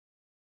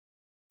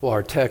Well,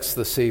 our text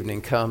this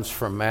evening comes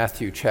from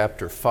Matthew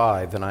chapter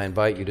 5, and I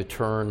invite you to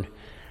turn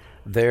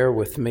there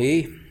with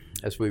me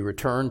as we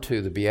return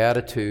to the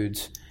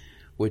Beatitudes,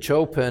 which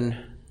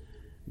open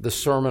the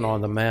Sermon on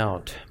the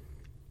Mount.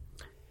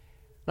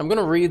 I'm going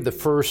to read the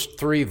first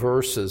 3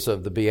 verses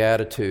of the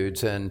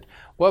Beatitudes, and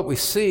what we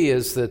see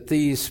is that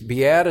these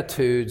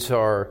Beatitudes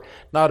are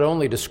not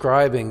only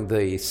describing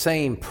the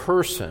same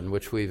person,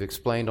 which we've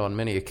explained on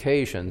many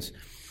occasions,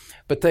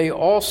 but they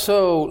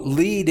also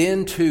lead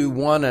into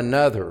one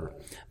another.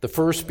 The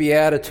first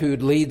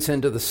beatitude leads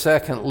into the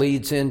second,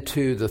 leads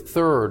into the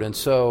third. And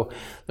so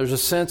there's a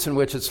sense in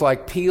which it's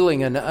like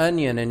peeling an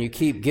onion and you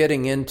keep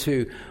getting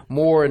into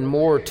more and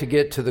more to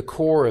get to the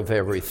core of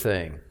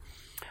everything.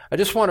 I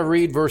just want to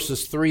read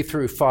verses 3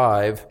 through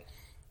 5,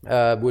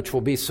 which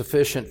will be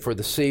sufficient for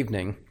this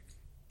evening,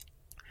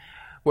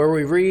 where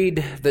we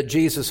read that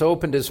Jesus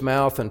opened his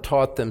mouth and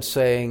taught them,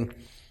 saying,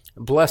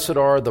 "Blessed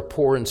are the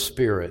poor in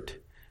spirit,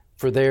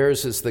 for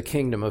theirs is the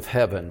kingdom of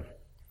heaven.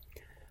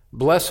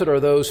 Blessed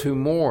are those who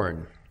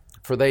mourn,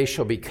 for they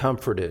shall be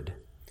comforted.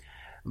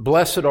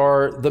 Blessed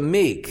are the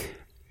meek,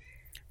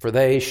 for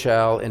they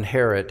shall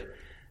inherit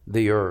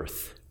the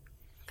earth."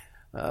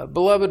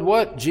 Beloved,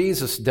 what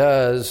Jesus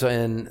does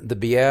in the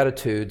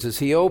Beatitudes is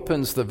he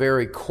opens the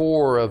very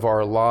core of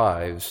our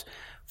lives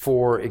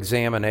for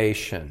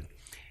examination.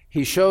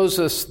 He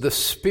shows us the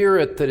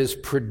spirit that is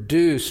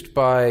produced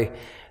by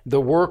the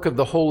work of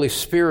the Holy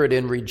Spirit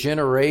in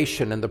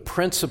regeneration and the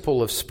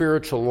principle of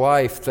spiritual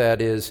life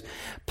that is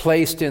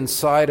placed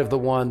inside of the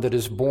one that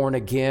is born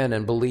again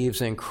and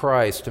believes in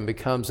Christ and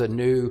becomes a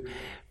new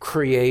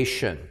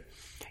creation.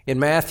 In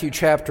Matthew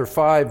chapter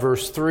 5,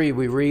 verse 3,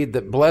 we read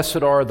that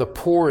blessed are the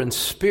poor in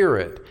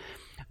spirit,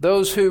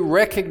 those who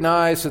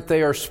recognize that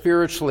they are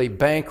spiritually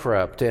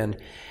bankrupt and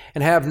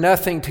have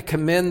nothing to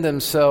commend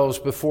themselves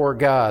before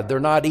God. They're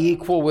not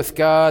equal with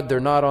God. They're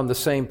not on the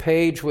same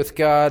page with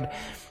God.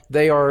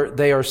 They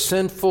are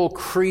sinful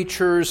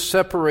creatures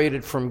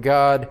separated from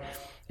God,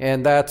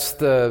 and that's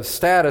the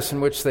status in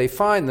which they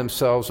find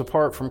themselves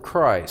apart from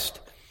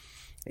Christ.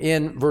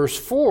 In verse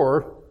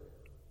 4,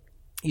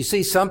 you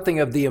see something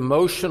of the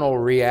emotional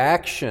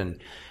reaction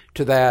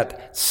to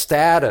that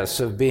status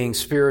of being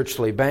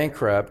spiritually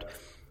bankrupt.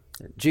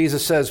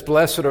 Jesus says,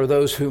 "Blessed are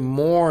those who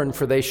mourn,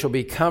 for they shall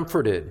be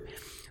comforted."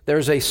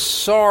 There's a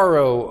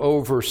sorrow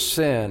over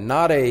sin,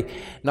 not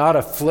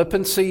a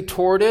flippancy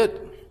toward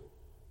it,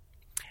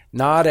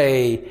 not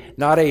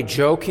a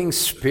joking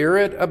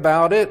spirit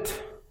about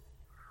it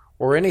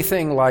or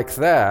anything like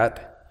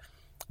that.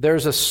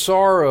 There's a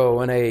sorrow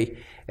and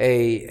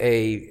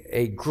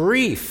a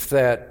grief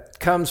that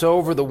comes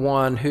over the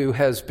one who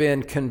has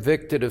been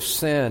convicted of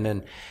sin,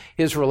 and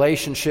his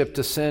relationship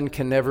to sin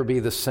can never be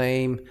the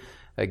same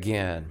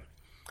again.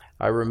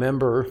 I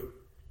remember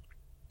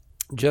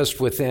just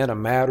within a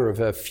matter of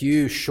a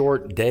few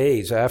short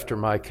days after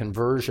my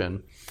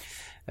conversion,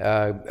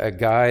 a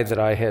guy that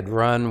I had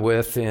run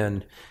with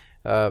in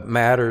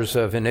matters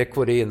of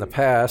iniquity in the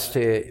past,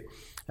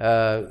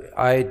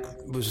 I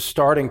was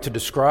starting to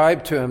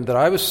describe to him that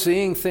I was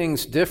seeing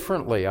things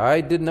differently.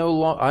 I no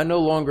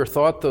longer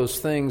thought those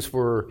things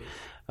were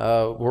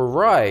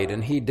right,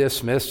 and he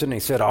dismissed it, and he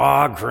said,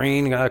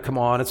 Green, come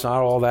on, it's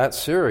not all that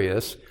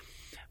serious.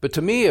 But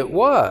to me it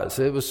was.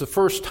 It was the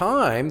first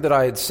time that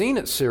I had seen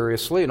it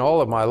seriously in all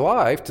of my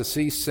life, to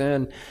see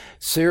sin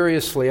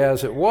seriously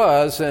as it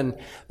was, and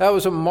that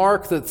was a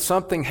mark that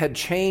something had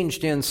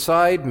changed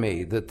inside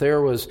me, that there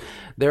was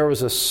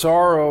a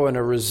sorrow and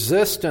a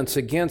resistance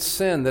against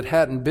sin that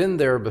hadn't been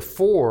there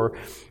before,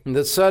 and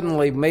that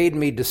suddenly made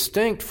me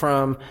distinct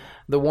from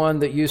the one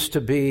that used to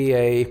be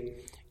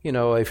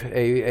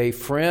a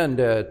friend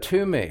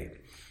to me.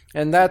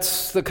 And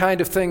that's the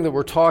kind of thing that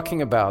we're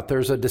talking about.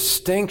 There's a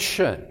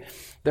distinction.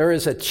 There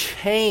is a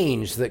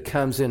change that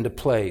comes into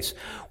place.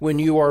 When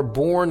you are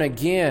born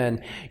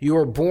again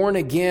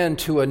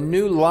to a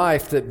new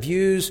life that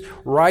views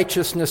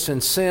righteousness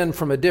and sin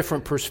from a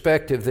different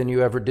perspective than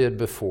you ever did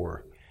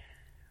before.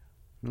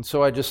 And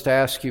so I just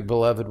ask you,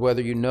 beloved,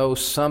 whether you know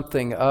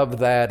something of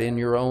that in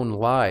your own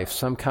life,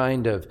 some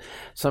kind of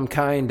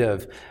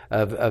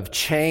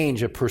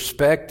change, a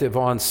perspective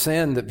on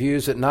sin that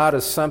views it not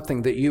as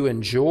something that you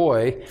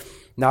enjoy,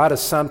 not as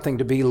something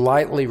to be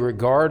lightly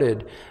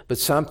regarded, but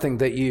something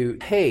that you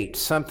hate,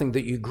 something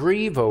that you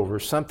grieve over,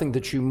 something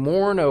that you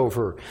mourn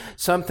over,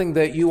 something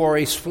that you are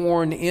a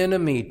sworn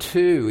enemy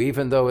to,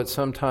 even though it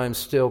sometimes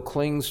still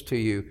clings to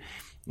you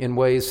in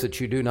ways that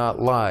you do not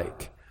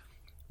like.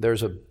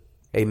 There's a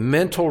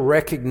mental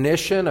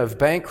recognition of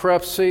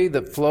bankruptcy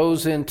that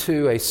flows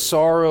into a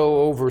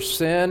sorrow over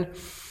sin.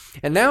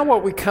 And now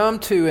what we come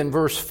to in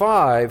verse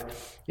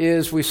 5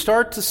 is we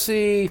start to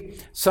see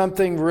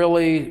something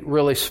really,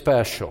 really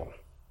special.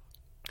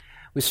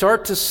 We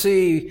start to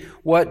see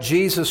what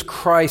Jesus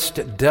Christ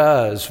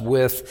does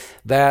with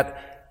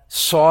that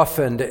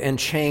softened and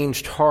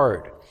changed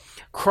heart.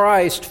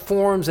 Christ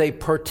forms a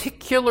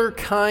particular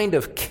kind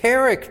of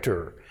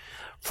character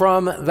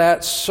from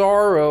that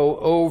sorrow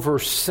over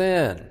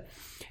sin.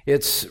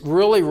 It's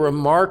really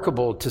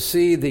remarkable to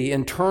see the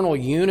internal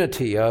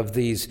unity of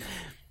these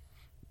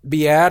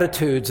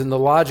Beatitudes and the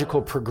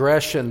logical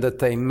progression that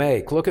they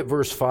make. Look at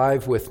verse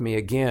 5 with me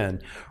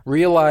again.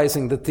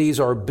 Realizing that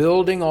these are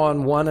building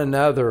on one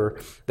another.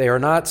 They are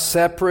not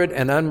separate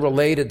and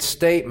unrelated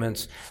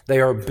statements. They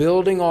are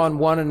building on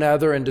one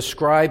another and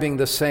describing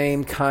the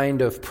same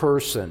kind of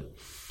person.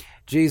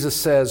 Jesus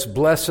says,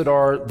 "Blessed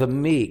are the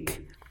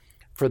meek,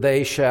 for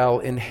they shall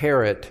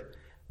inherit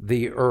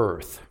the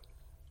earth."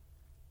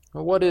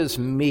 Well, what is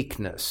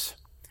meekness?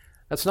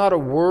 That's not a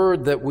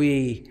word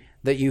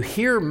that you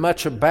hear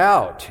much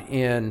about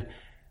in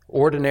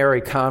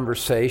ordinary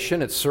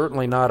conversation. It's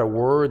certainly not a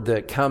word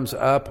that comes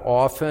up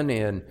often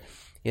in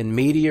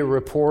media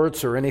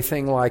reports or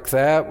anything like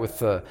that with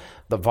the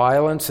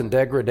violence and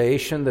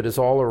degradation that is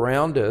all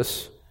around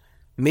us.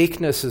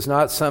 Meekness is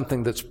not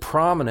something that's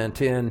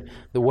prominent in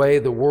the way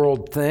the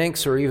world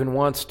thinks or even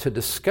wants to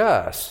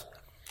discuss.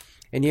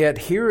 And yet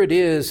here it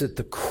is at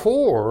the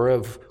core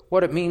of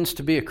what it means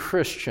to be a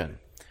Christian.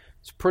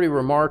 It's pretty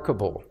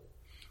remarkable.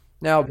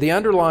 Now, the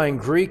underlying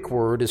Greek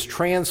word is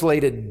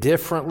translated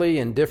differently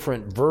in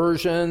different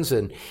versions,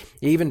 and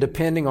even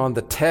depending on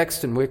the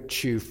text in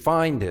which you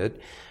find it.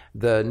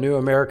 The New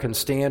American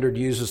Standard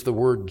uses the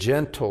word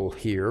gentle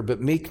here,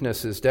 but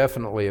meekness is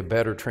definitely a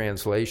better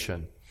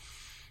translation.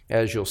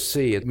 As you'll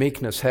see,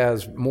 meekness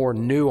has more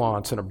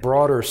nuance and a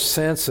broader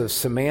sense of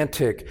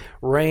semantic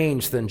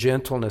range than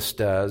gentleness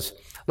does.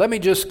 Let me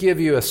just give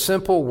you a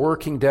simple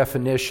working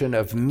definition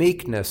of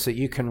meekness that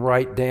you can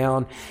write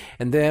down,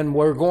 and then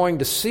we're going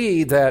to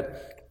see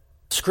that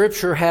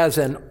Scripture has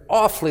an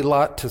awfully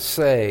lot to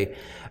say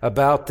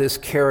about this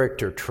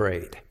character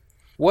trait.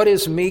 What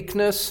is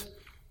meekness?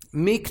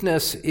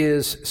 Meekness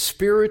is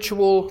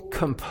spiritual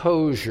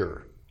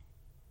composure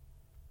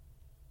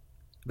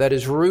that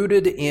is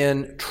rooted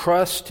in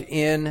trust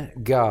in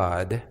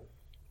God,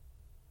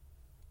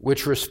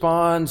 which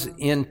responds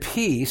in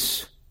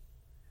peace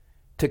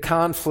to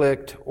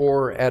conflict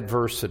or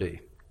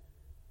adversity.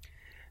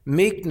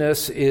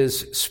 Meekness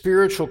is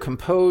spiritual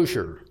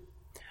composure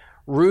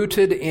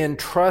rooted in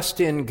trust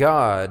in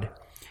God,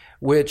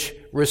 which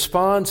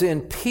responds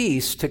in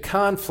peace to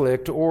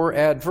conflict or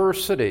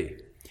adversity.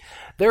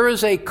 There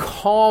is a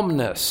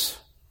calmness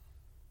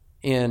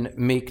in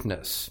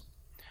meekness.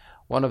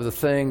 One of the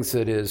things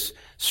that is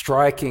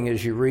striking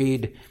as you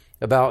read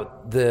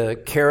about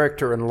the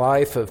character and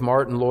life of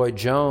Martin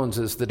Lloyd-Jones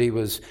is that he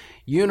was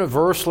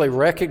universally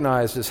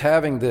recognized as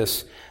having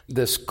this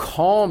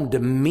calm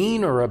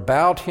demeanor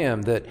about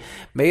him that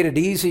made it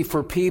easy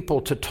for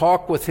people to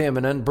talk with him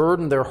and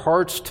unburden their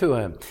hearts to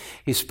him.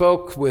 He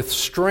spoke with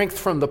strength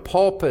from the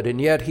pulpit, and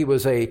yet he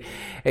was a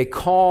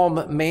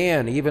calm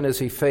man even as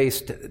he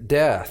faced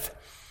death.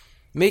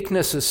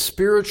 Meekness is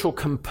spiritual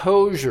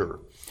composure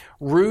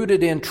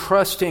rooted in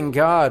trusting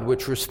God,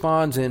 which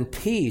responds in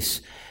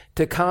peace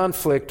to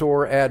conflict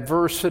or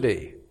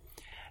adversity.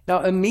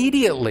 Now,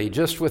 immediately,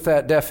 just with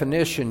that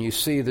definition, you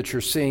see that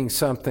you're seeing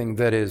something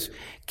that is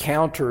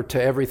counter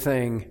to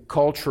everything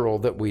cultural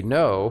that we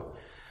know.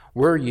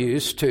 We're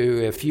used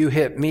to, if you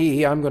hit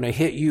me, I'm going to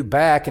hit you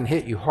back and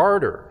hit you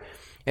harder.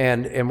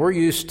 And we're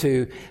used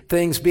to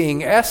things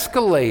being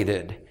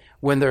escalated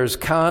when there's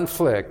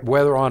conflict,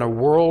 whether on a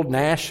world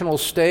national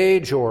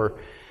stage or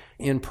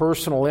in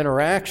personal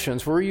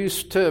interactions. We're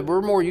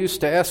more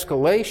used to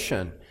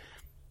escalation.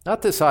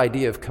 Not this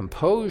idea of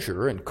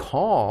composure and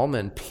calm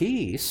and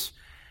peace.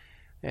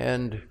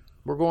 And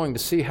we're going to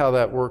see how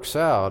that works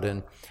out.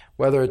 And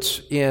whether it's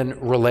in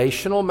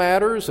relational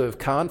matters of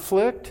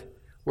conflict,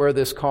 where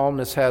this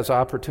calmness has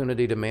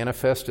opportunity to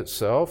manifest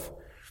itself,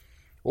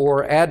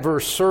 or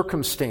adverse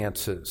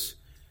circumstances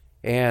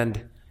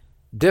and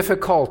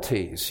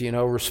difficulties,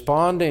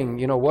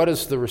 responding, what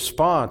is the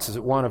response? Is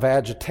it one of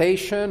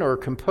agitation or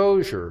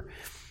composure?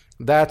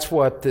 That's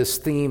what this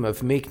theme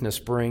of meekness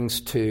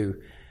brings to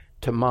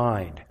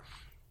mind.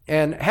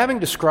 And having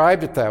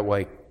described it that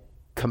way,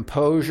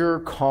 composure,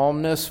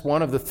 calmness,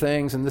 one of the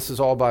things, and this is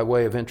all by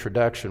way of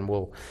introduction,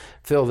 we'll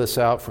fill this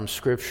out from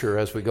Scripture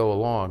as we go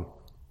along.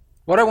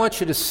 What I want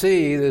you to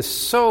see is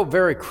so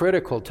very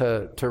critical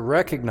to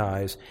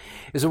recognize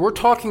is that we're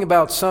talking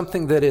about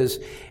something that is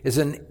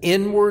an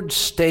inward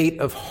state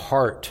of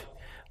heart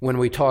when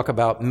we talk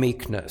about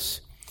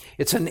meekness.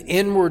 It's an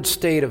inward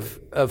state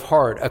of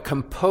heart, a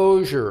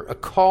composure, a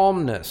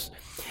calmness.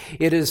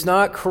 It is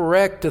not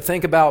correct to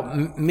think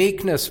about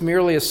meekness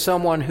merely as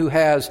someone who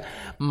has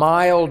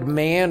mild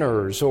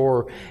manners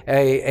or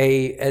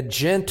a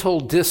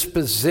gentle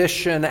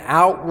disposition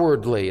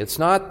outwardly. It's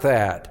not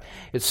that.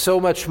 It's so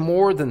much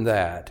more than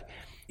that.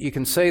 You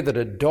can say that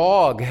a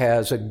dog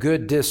has a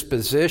good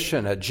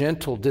disposition, a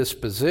gentle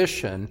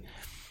disposition,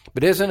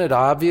 but isn't it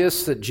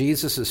obvious that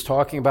Jesus is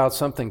talking about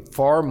something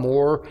far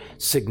more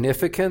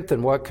significant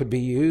than what could be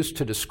used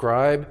to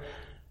describe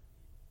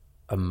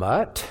a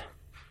mutt?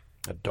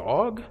 A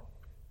dog?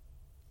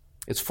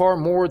 It's far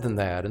more than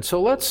that. And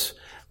so let's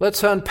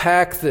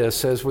unpack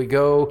this as we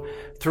go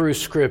through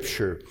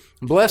Scripture.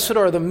 Blessed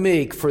are the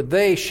meek, for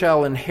they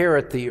shall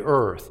inherit the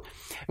earth.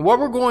 And what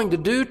we're going to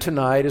do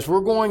tonight is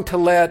we're going to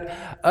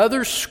let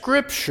other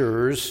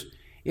scriptures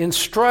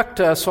instruct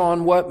us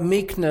on what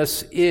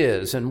meekness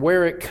is and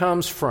where it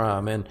comes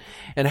from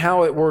and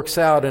how it works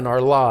out in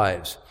our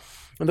lives.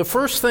 And the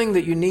first thing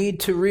that you need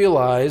to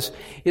realize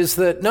is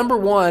that, number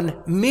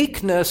one,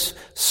 meekness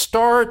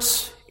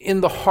starts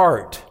in the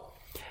heart.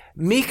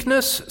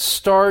 Meekness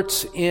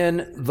starts in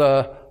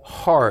the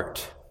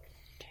heart.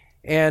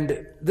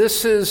 And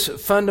this is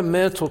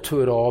fundamental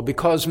to it all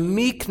because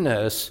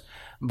meekness,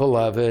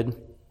 beloved,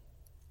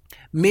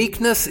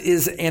 meekness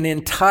is an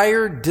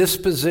entire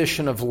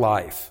disposition of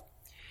life.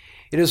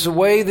 It is a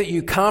way that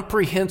you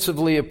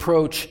comprehensively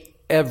approach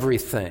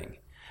everything.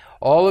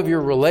 All of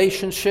your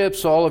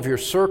relationships, all of your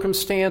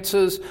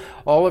circumstances,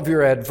 all of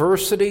your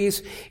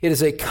adversities. It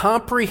is a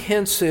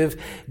comprehensive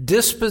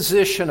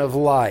disposition of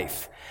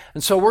life.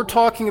 And so we're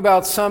talking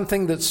about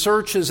something that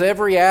searches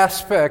every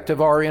aspect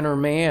of our inner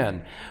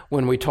man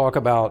when we talk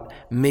about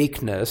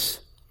meekness.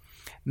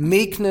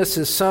 Meekness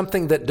is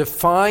something that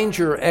defines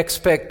your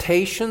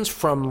expectations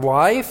from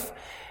life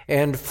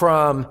and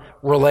from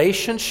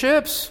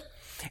relationships,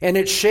 and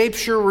it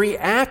shapes your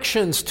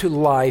reactions to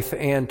life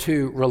and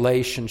to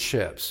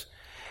relationships.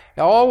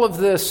 All of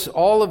this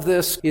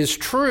is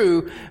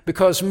true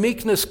because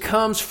meekness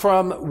comes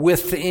from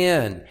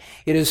within.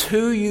 It is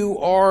who you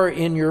are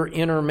in your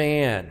inner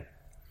man.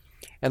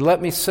 And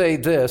let me say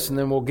this, and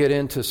then we'll get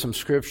into some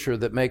scripture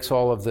that makes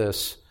all of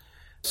this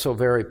so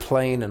very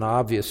plain and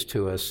obvious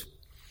to us.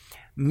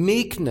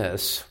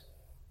 Meekness,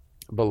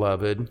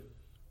 beloved,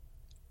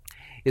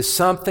 is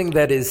something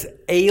that is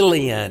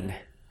alien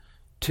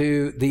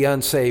to the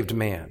unsaved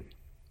man.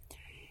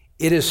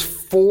 It is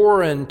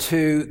foreign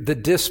to the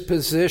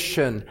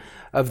disposition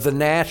of the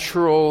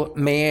natural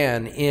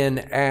man in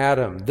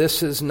Adam.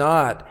 This is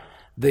not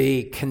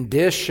the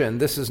condition.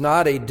 This is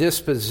not a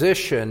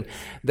disposition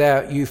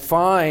that you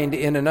find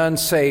in an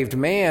unsaved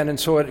man. And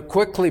so it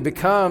quickly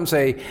becomes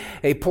a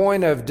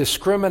point of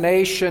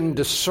discrimination,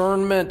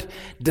 discernment,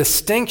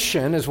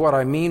 distinction is what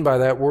I mean by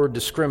that word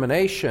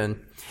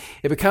discrimination.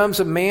 It becomes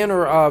a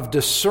manner of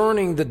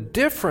discerning the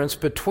difference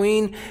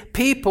between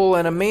people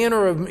and a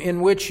manner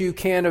in which you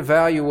can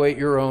evaluate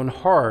your own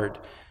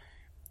heart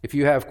if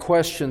you have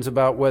questions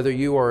about whether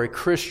you are a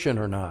Christian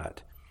or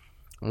not.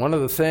 One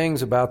of the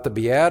things about the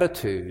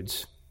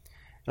Beatitudes,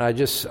 and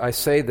I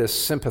say this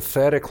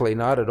sympathetically,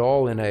 not at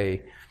all in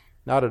a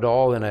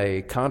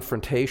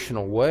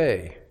confrontational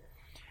way.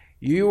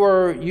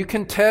 You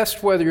can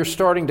test whether you're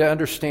starting to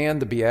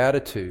understand the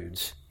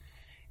Beatitudes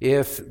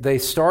if they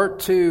start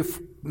to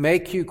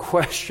make you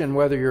question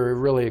whether you're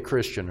really a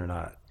Christian or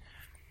not.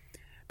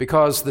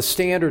 Because the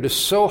standard is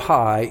so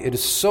high, it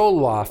is so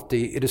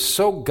lofty, it is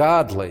so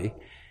godly,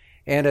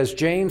 and as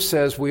James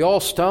says, we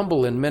all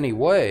stumble in many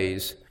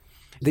ways.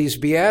 These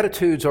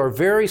Beatitudes are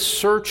very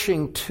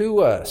searching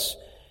to us.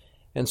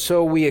 And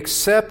so we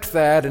accept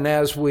that, and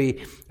as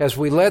we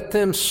let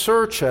them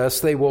search us,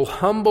 they will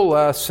humble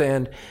us,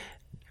 and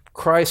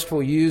Christ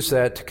will use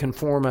that to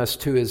conform us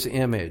to His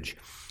image.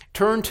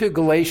 Turn to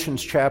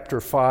Galatians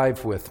chapter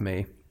 5 with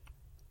me.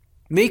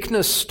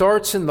 Meekness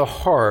starts in the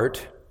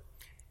heart.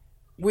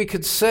 We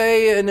could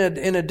say in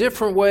a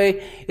different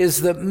way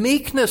is that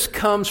meekness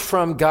comes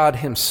from God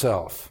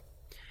Himself.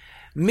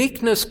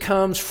 Meekness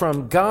comes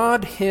from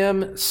God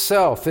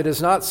Himself. It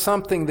is not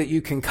something that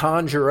you can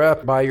conjure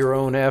up by your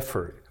own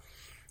effort.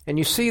 And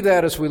you see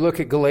that as we look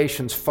at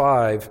Galatians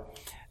 5,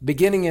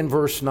 beginning in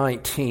verse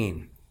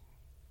 19.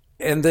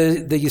 And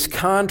these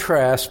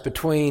contrasts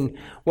between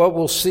what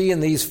we'll see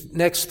in these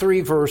next three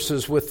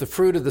verses with the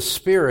fruit of the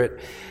Spirit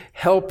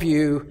help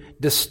you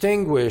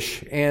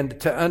distinguish and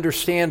to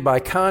understand by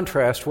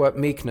contrast what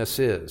meekness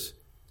is.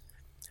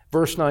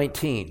 Verse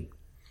 19.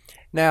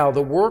 Now,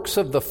 the works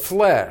of the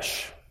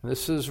flesh,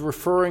 this is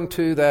referring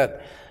to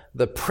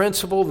the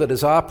principle that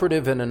is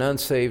operative in an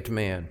unsaved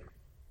man.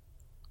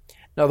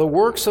 Now, the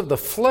works of the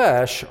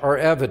flesh are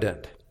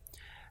evident: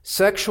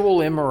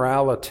 sexual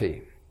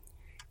immorality,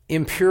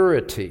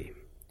 impurity,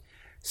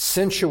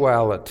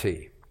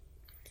 sensuality,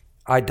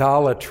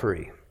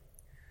 idolatry,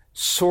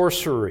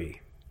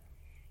 sorcery,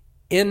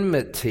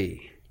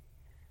 enmity,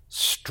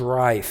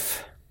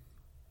 strife,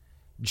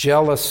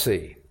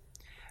 jealousy,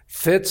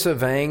 fits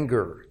of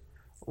anger,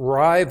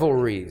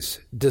 rivalries,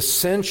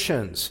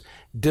 dissensions,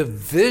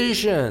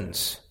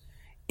 divisions,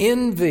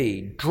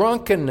 envy,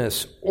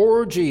 drunkenness,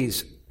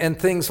 orgies, and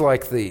things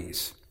like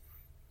these.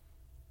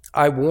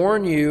 I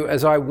warn you,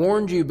 as I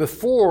warned you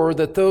before,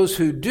 that those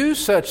who do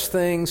such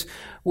things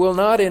will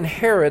not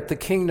inherit the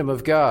kingdom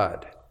of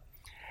God.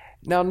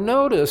 Now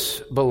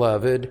notice,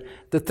 beloved,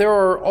 that there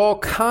are all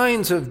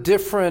kinds of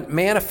different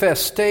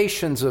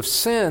manifestations of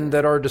sin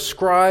that are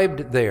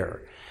described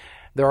there.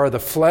 There are the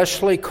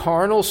fleshly,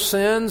 carnal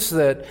sins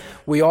that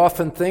we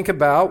often think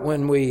about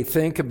when we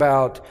think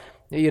about,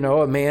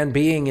 a man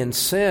being in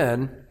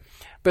sin.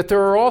 But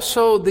there are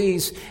also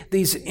these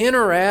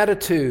inner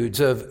attitudes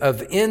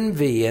of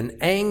envy and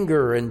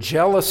anger and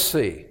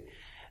jealousy.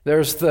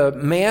 There's the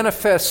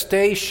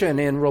manifestation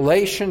in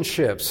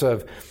relationships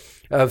of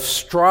of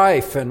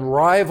strife and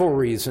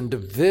rivalries and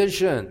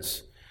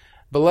divisions.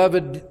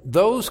 Beloved,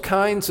 those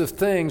kinds of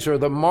things are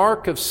the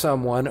mark of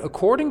someone,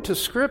 according to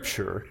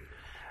Scripture,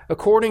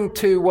 according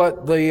to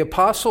what the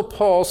Apostle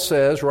Paul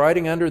says,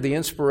 writing under the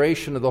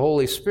inspiration of the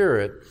Holy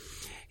Spirit.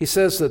 He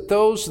says that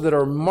those that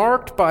are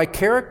marked by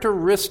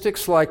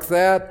characteristics like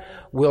that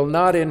will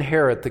not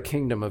inherit the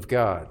kingdom of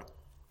God.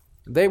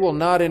 They will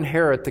not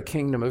inherit the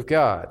kingdom of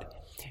God.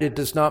 It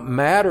does not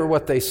matter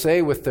what they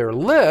say with their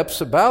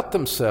lips about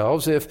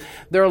themselves if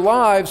their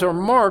lives are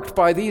marked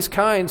by these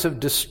kinds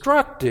of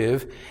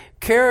destructive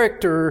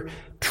character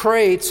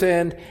traits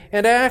and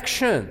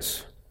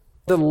actions.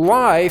 The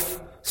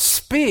life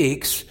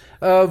speaks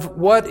of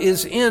what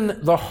is in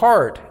the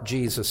heart,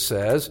 Jesus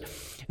says.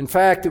 In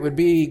fact, it would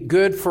be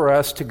good for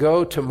us to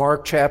go to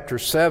Mark chapter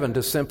 7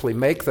 to simply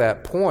make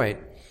that point.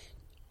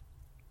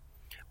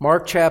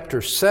 Mark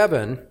chapter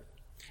 7,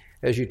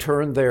 as you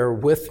turn there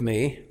with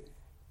me,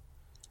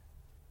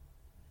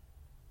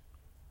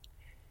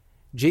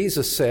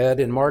 Jesus said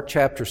in Mark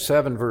chapter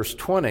 7, verse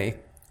 20,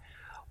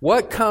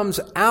 "What comes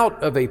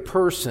out of a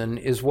person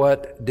is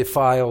what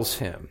defiles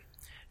him."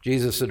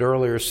 Jesus had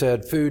earlier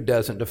said food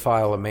doesn't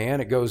defile a man.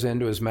 It goes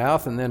into his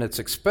mouth and then it's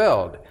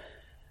expelled.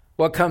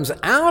 What comes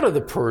out of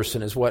the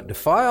person is what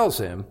defiles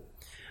him.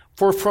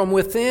 For from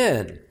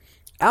within,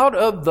 out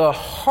of the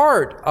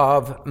heart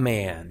of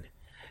man,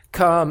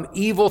 come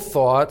evil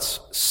thoughts,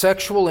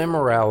 sexual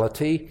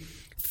immorality,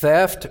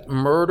 theft,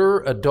 murder,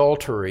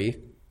 adultery,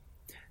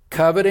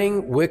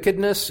 coveting,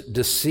 wickedness,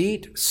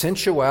 deceit,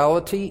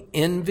 sensuality,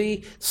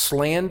 envy,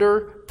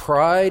 slander,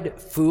 pride,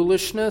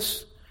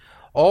 foolishness.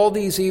 All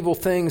these evil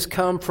things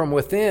come from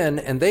within,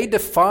 and they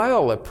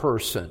defile a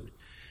person.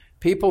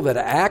 People that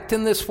act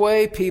in this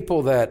way,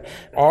 people that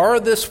are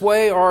this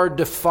way are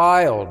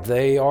defiled.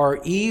 They are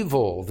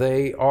evil.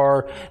 They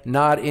are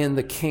not in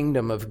the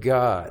kingdom of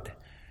God.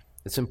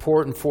 It's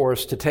important for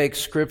us to take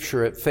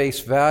Scripture at face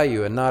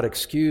value and not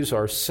excuse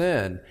our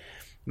sin,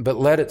 but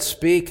let it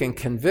speak and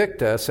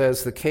convict us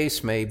as the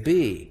case may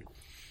be.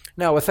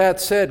 Now, with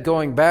that said,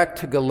 going back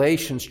to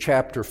Galatians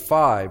chapter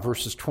 5,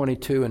 verses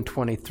 22 and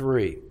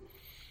 23,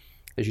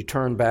 as you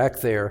turn back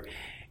there,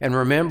 and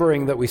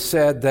remembering that we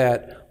said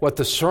that what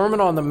the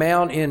Sermon on the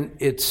Mount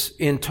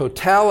in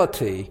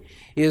totality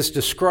is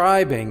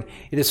describing,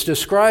 it is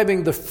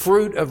describing the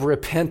fruit of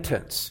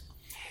repentance.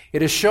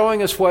 It is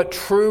showing us what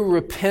true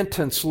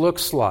repentance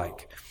looks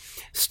like.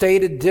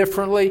 Stated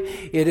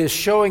differently, it is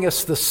showing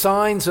us the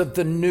signs of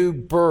the new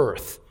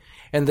birth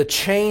and the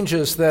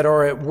changes that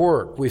are at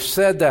work. We've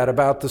said that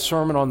about the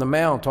Sermon on the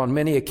Mount on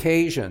many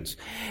occasions.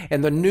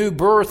 And the new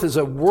birth is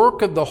a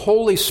work of the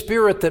Holy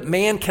Spirit that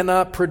man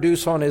cannot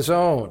produce on his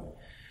own.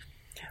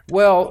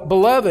 Well,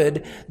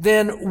 beloved,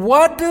 then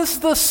what does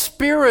the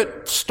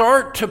Spirit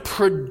start to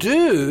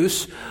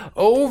produce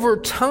over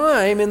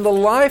time in the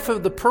life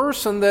of the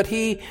person that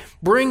he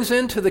brings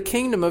into the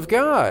kingdom of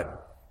God?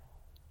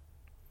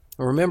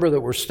 Remember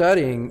that we're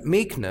studying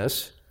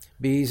meekness.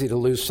 It'd be easy to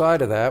lose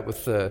sight of that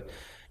with the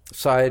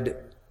side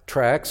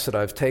tracks that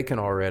I've taken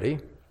already.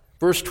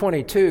 Verse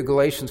 22,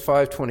 Galatians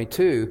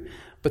 5:22,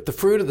 but the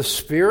fruit of the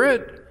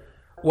Spirit,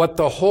 what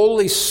the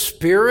Holy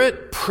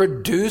Spirit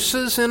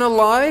produces in a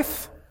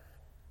life,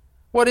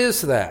 what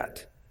is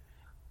that?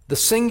 The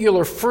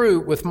singular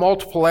fruit with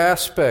multiple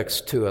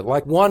aspects to it,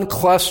 like one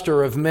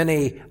cluster of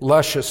many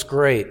luscious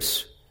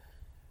grapes.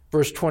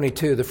 Verse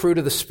 22, the fruit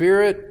of the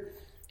Spirit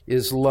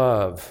is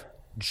love,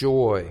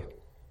 joy,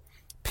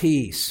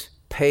 peace,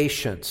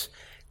 patience,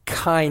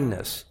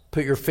 kindness.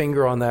 Put your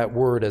finger on that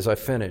word as I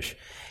finish.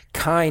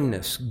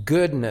 Kindness,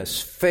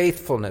 goodness,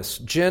 faithfulness,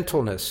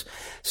 gentleness,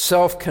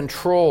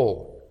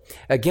 self-control.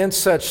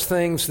 Against such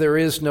things there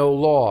is no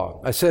law.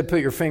 I said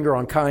put your finger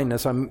on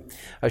kindness.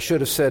 I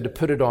should have said to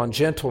put it on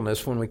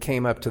gentleness when we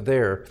came up to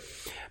there.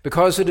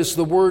 Because it is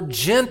the word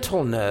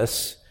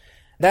gentleness,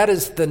 that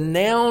is the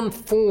noun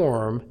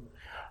form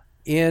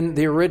in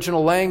the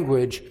original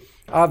language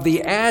of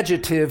the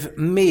adjective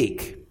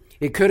meek.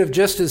 It could have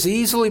just as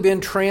easily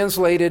been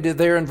translated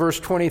there in verse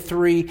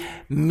 23,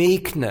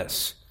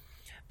 meekness.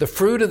 The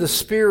fruit of the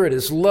Spirit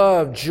is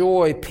love,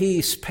 joy,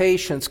 peace,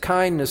 patience,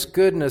 kindness,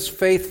 goodness,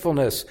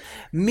 faithfulness,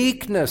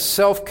 meekness,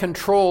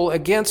 self-control.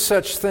 Against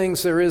such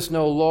things there is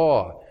no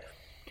law.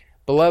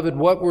 Beloved,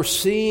 what we're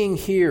seeing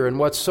here and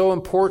what's so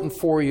important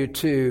for you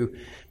to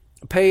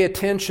pay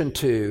attention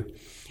to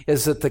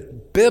is that the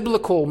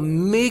biblical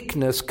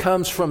meekness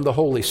comes from the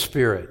Holy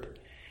Spirit.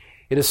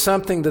 It is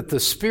something that the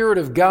Spirit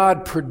of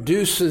God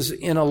produces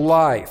in a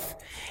life.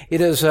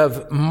 It is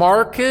of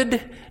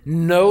marked,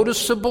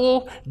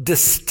 noticeable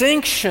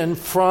distinction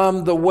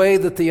from the way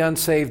that the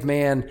unsaved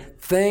man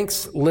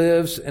thinks,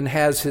 lives, and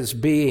has his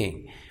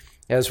being.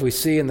 As we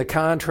see in the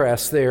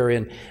contrast there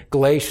in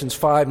Galatians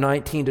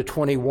 5:19 to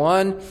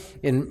 21,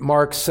 in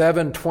Mark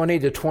 7:20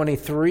 to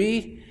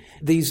 23,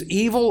 these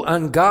evil,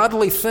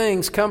 ungodly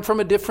things come from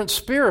a different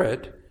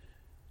spirit.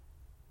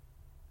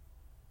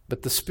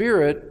 But the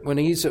Spirit, when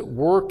He's at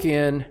work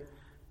in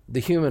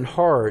the human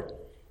heart,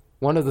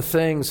 one of the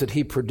things that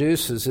he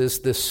produces is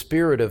this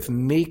spirit of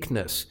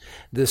meekness,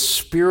 this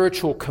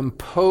spiritual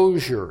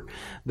composure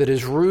that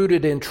is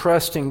rooted in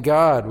trusting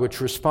God, which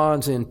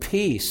responds in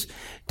peace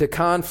to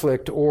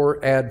conflict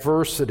or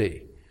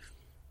adversity.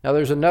 Now,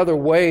 there's another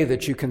way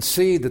that you can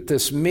see that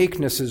this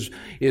meekness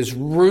is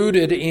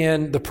rooted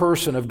in the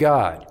person of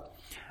God.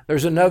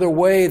 There's another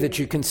way that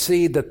you can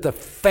see that the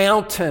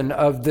fountain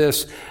of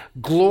this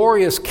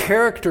glorious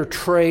character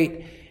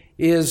trait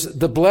is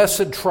the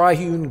blessed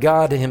triune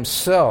God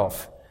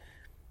himself,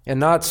 and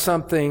not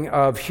something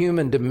of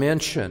human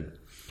dimension.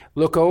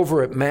 Look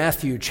over at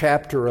Matthew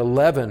chapter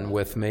 11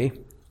 with me.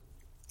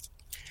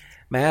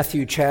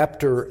 Matthew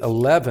chapter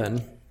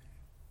 11,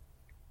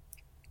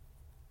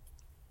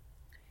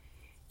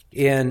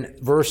 in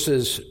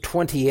verses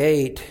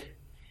 28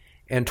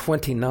 and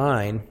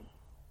 29.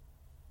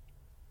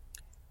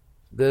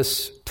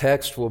 This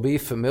text will be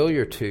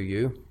familiar to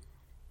you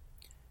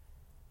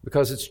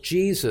because it's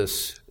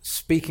Jesus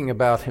speaking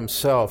about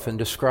himself and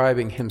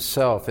describing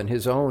himself and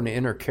his own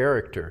inner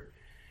character.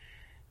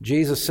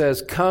 Jesus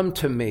says, "Come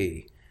to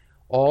me,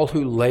 all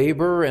who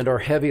labor and are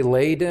heavy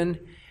laden,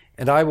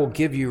 and I will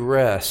give you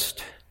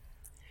rest.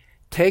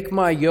 Take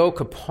my yoke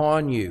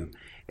upon you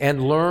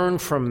and learn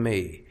from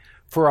me,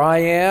 for I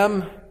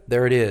am,"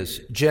 there it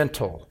is,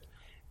 "gentle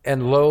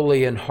and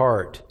lowly in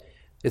heart."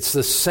 It's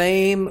the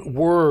same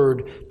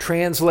word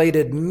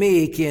translated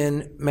meek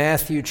in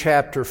Matthew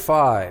chapter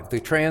 5. The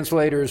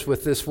translators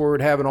with this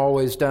word haven't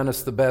always done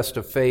us the best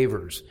of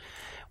favors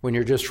when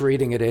you're just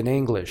reading it in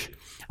English.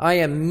 "I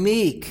am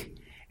meek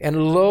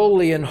and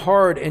lowly in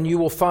heart, and you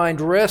will find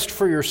rest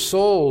for your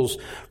souls,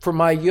 for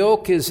my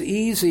yoke is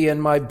easy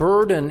and my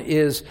burden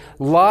is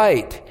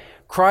light."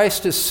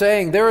 Christ is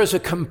saying there is a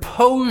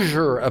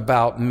composure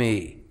about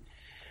me.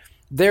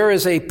 There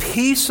is a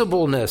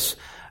peaceableness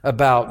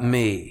about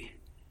me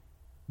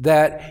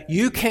that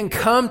you can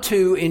come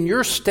to in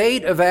your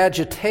state of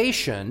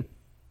agitation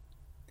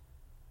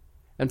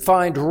and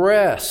find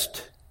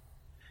rest.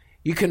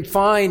 You can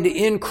find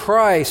in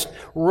Christ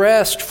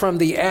rest from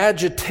the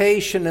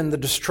agitation and the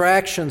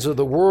distractions of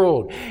the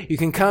world. You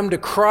can come to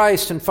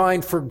Christ and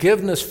find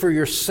forgiveness for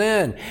your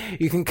sin.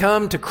 You can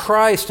come to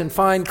Christ and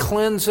find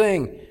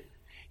cleansing.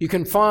 You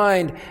can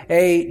find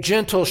a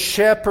gentle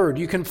shepherd.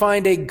 You can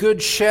find a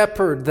good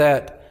shepherd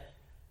that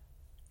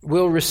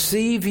will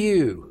receive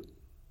you.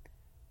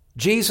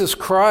 Jesus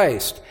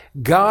Christ,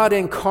 God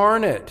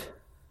incarnate,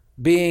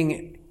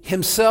 being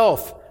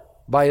himself,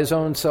 by his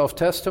own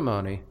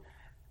self-testimony,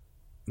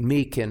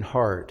 meek in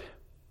heart.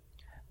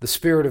 The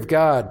Spirit of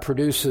God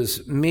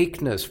produces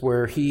meekness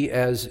where he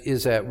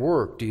is at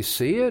work. Do you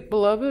see it,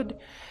 beloved?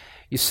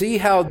 You see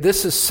how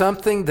this is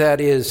something that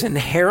is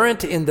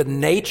inherent in the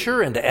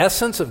nature and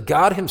essence of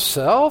God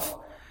himself?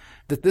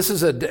 That this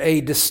is a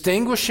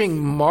distinguishing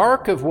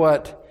mark of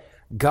what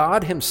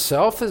God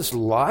himself is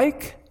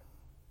like?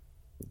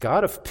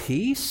 God of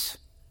peace.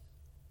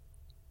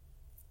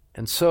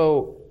 And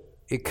so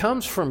it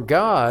comes from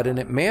God and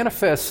it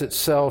manifests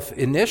itself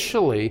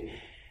initially.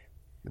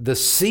 The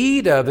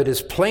seed of it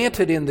is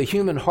planted in the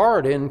human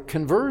heart in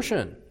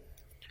conversion.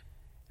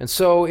 And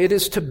so it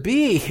is to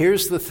be,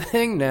 here's the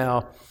thing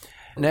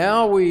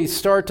now we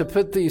start to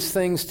put these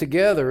things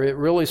together, it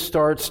really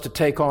starts to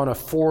take on a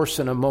force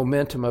and a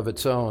momentum of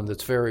its own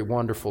that's very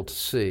wonderful to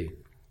see.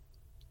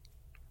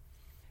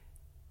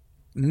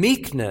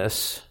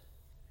 Meekness,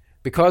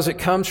 because it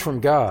comes from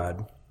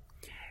God,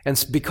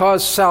 and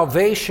because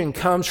salvation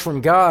comes from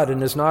God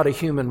and is not a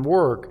human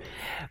work,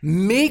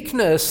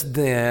 meekness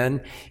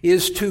then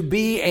is to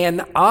be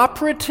an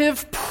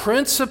operative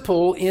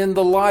principle in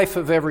the life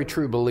of every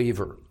true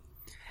believer.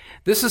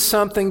 This is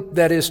something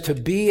that is to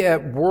be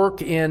at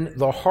work in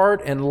the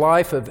heart and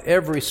life of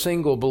every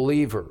single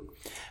believer.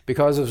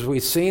 Because as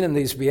we've seen in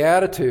these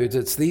Beatitudes,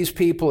 it's these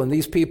people and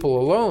these people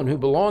alone who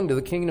belong to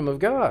the kingdom of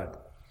God.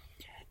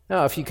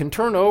 Now, if you can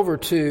turn over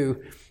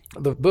to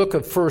the book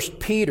of 1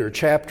 Peter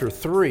chapter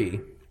 3.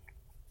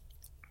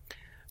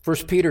 1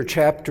 Peter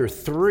chapter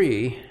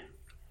 3,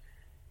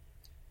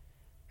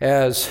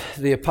 as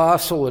the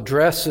apostle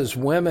addresses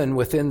women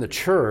within the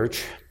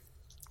church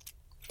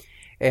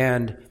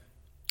and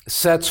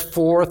sets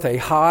forth a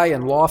high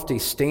and lofty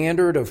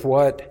standard of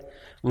what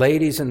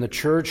ladies in the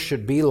church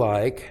should be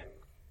like.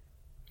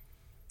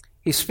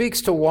 He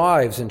speaks to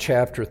wives in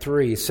chapter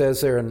 3. He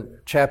says there in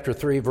chapter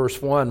 3, verse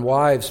 1,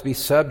 "Wives, be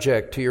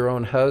subject to your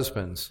own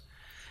husbands,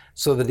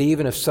 so that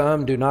even if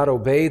some do not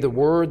obey the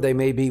word, they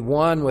may be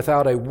won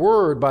without a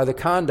word by the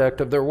conduct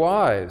of their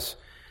wives,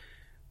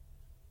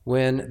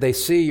 when they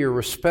see your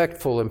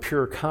respectful and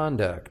pure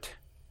conduct.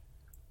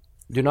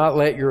 Do not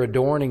let your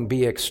adorning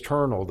be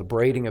external, the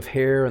braiding of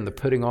hair and the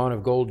putting on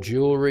of gold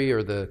jewelry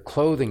or the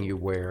clothing you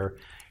wear."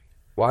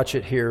 Watch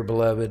it here,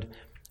 beloved.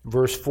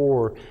 Verse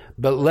 4,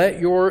 "But let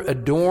your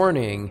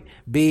adorning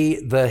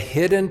be the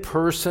hidden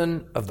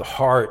person of the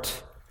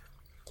heart,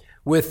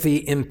 with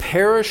the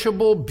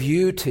imperishable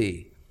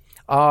beauty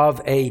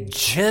of a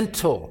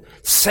gentle,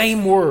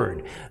 same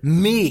word,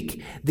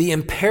 meek, the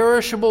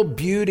imperishable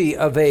beauty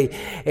of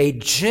a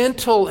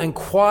gentle and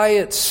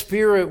quiet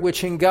spirit,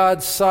 which in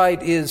God's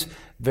sight is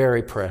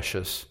very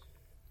precious.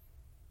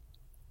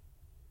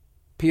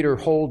 Peter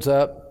holds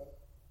up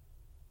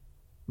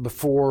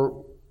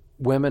before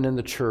women in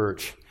the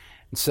church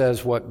and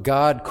says what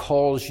God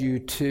calls you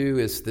to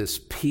is this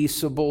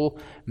peaceable,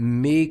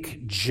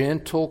 meek,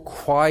 gentle,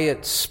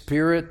 quiet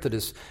spirit that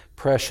is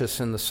precious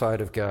in the sight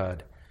of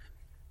God.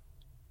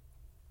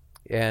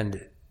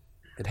 And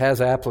it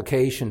has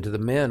application to the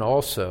men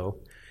also.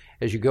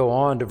 As you go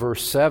on to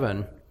verse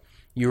 7,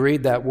 you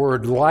read that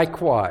word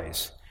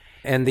likewise.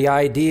 And the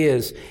idea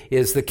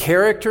is the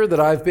character that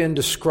I've been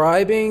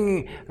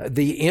describing,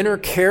 the inner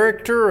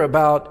character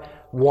about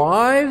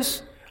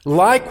wives.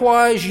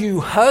 Likewise, you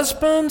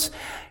husbands,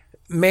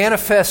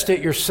 manifest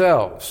it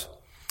yourselves.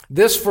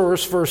 This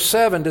verse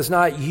 7, does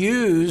not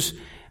use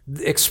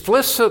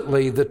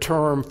explicitly the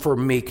term for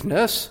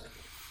meekness,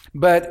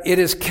 but it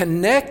is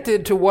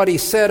connected to what he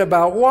said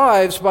about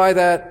wives by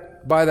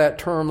that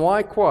term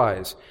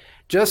likewise.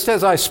 Just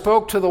as I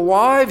spoke to the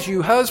wives,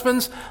 you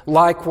husbands,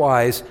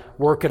 likewise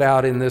work it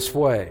out in this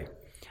way.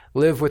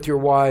 Live with your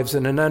wives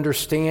in an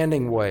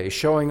understanding way,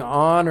 showing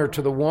honor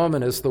to the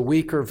woman as the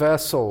weaker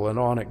vessel, and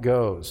on it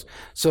goes,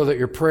 so that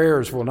your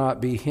prayers will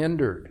not be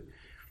hindered.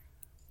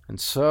 And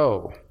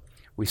so,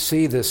 we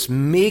see this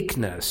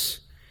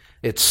meekness.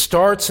 It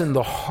starts in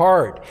the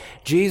heart.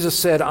 Jesus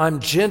said, I'm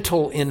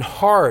gentle in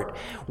heart.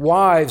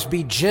 Wives,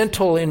 be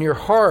gentle in your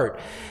heart.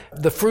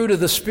 The fruit of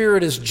the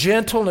Spirit is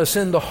gentleness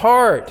in the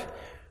heart.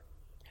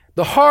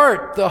 The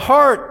heart, the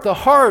heart, the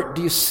heart.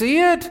 Do you see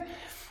it?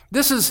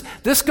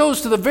 This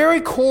goes to the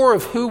very core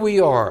of who we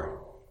are.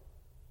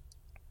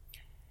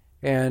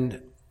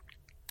 And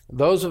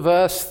those of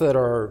us that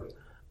are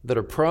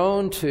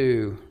prone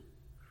to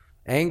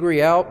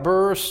angry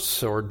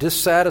outbursts or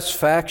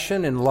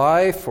dissatisfaction in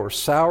life or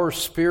sour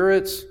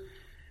spirits,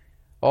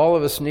 all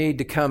of us need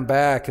to come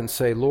back and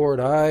say, Lord,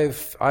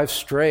 I've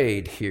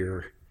strayed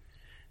here.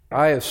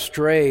 I have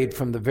strayed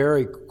from the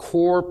very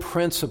core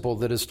principle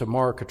that is to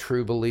mark a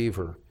true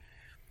believer.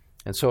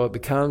 And so it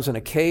becomes an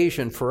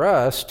occasion for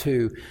us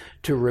to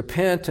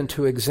repent and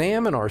to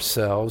examine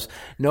ourselves,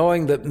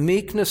 knowing that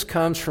meekness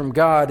comes from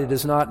God. It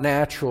is not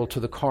natural to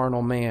the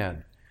carnal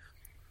man.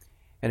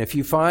 And if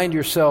you find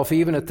yourself,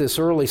 even at this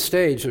early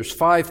stage, there's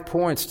 5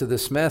 points to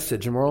this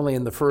message, and we're only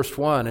in the first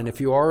one. And if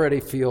you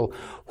already feel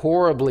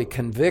horribly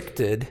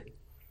convicted,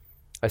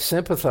 I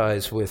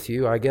sympathize with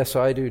you. I guess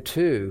I do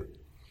too.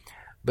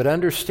 But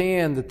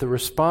understand that the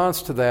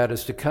response to that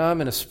is to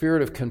come in a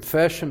spirit of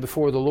confession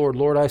before the Lord.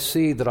 Lord, I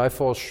see that I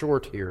fall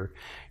short here.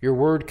 Your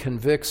word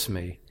convicts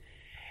me.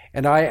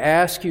 And I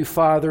ask you,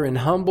 Father, in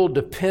humble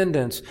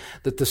dependence,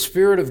 that the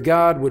Spirit of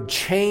God would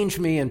change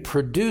me and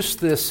produce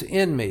this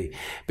in me,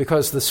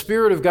 because the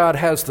Spirit of God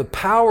has the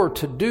power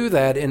to do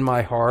that in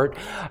my heart.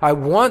 I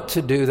want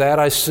to do that.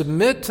 I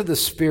submit to the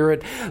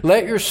Spirit.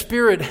 Let your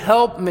Spirit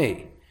help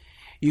me.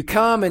 You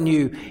come and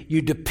you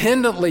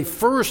dependently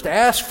first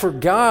ask for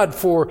God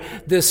for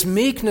this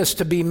meekness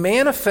to be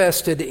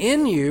manifested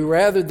in you,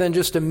 rather than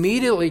just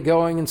immediately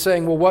going and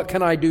saying, well, what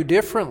can I do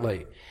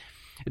differently?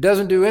 It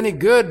doesn't do any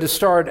good to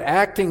start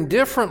acting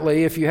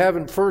differently if you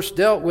haven't first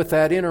dealt with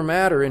that inner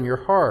matter in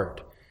your heart.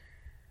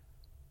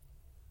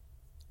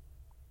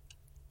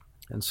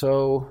 And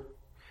so,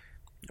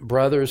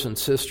 brothers and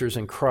sisters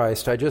in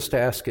Christ, I just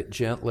ask it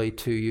gently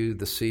to you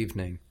this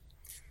evening.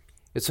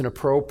 It's an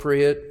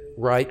appropriate,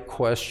 right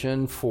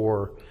question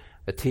for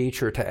a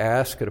teacher to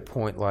ask at a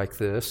point like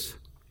this.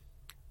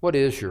 What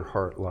is your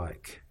heart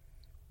like?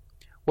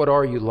 What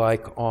are you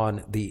like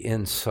on the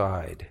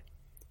inside?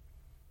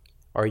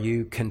 Are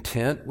you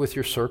content with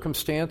your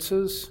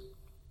circumstances?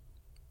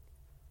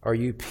 Are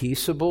you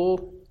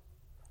peaceable?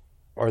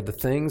 Are the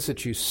things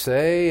that you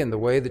say and the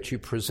way that you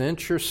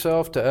present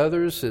yourself to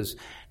others,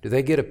 do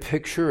they get a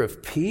picture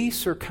of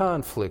peace or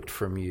conflict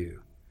from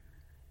you?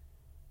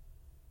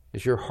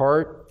 Is your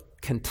heart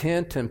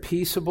content and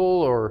peaceable,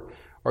 or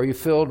are you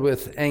filled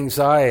with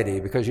anxiety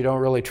because you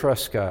don't really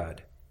trust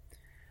God?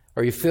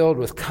 Are you filled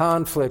with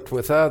conflict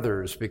with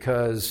others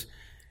because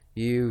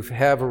you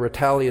have a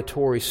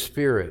retaliatory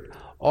spirit?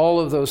 All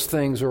of those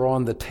things are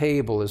on the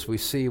table as we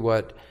see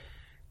what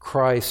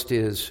Christ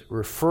is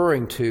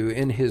referring to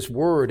in His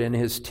Word, in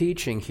His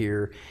teaching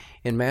here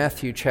in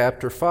Matthew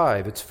chapter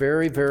 5. It's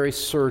very, very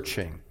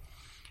searching.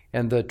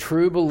 And the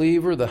true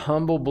believer, the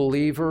humble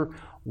believer,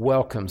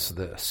 welcomes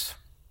this.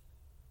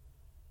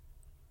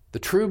 The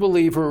true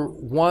believer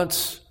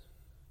wants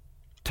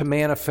to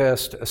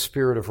manifest a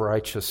spirit of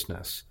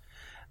righteousness.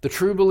 The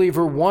true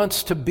believer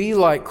wants to be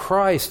like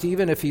Christ,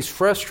 even if he's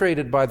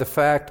frustrated by the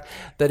fact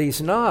that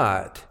he's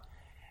not.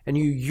 And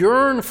you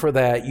yearn for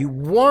that. You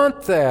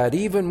want that,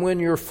 even when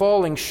you're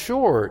falling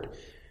short.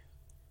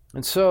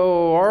 And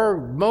so our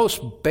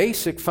most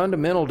basic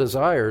fundamental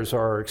desires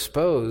are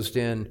exposed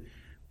in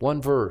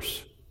one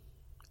verse.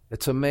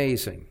 It's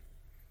amazing.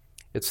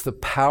 It's the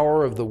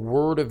power of the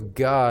Word of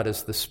God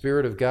as the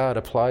Spirit of God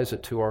applies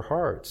it to our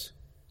hearts.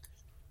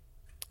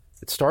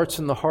 It starts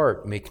in the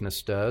heart,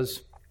 meekness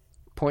does.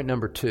 Point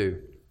number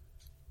 2.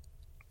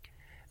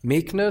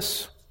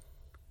 Meekness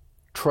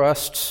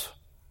trusts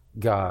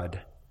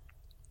God.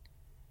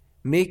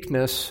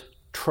 Meekness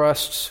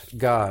trusts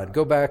God.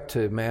 Go back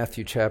to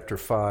Matthew chapter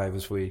 5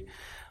 as we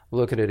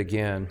look at it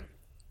again.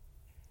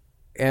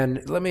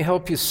 And let me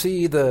help you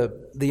see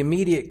the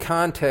immediate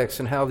context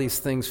and how these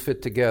things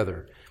fit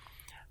together.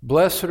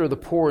 Blessed are the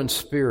poor in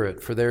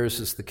spirit, for theirs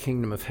is the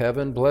kingdom of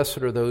heaven. Blessed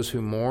are those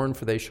who mourn,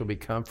 for they shall be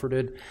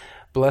comforted.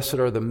 Blessed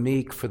are the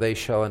meek, for they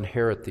shall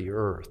inherit the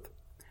earth.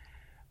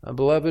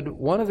 Beloved,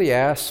 one of the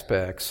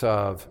aspects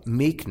of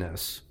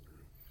meekness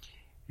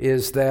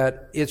is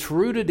that it's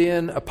rooted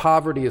in a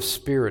poverty of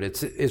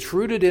spirit. It's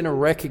rooted in a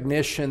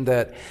recognition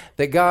that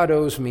God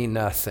owes me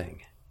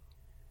nothing.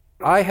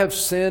 I have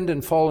sinned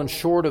and fallen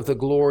short of the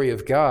glory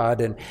of God,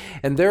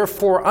 and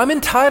therefore I'm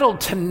entitled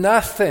to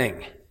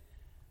nothing.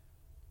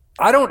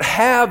 I don't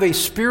have a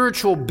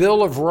spiritual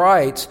bill of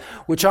rights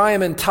which I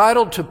am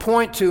entitled to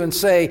point to and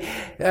say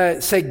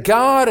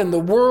God and the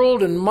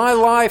world and my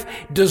life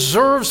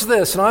deserves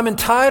this, and I'm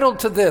entitled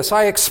to this.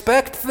 I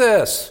expect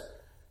this.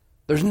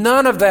 There's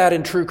none of that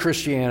in true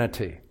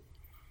Christianity,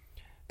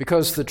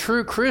 because the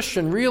true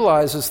Christian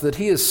realizes that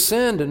he has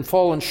sinned and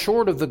fallen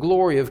short of the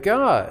glory of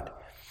God.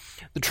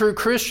 The true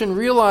Christian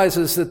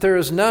realizes that there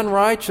is none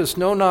righteous,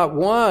 no, not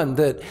one,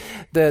 that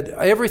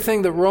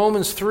everything that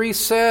Romans 3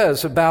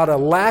 says about a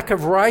lack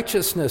of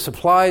righteousness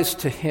applies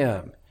to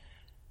him.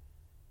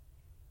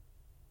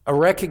 A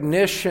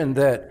recognition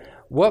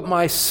that what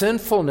my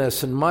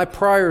sinfulness and my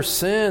prior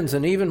sins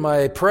and even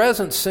my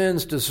present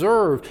sins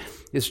deserve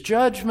is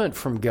judgment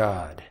from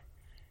God.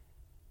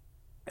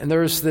 And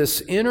there's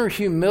this inner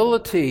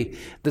humility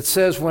that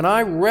says, when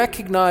I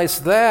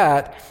recognize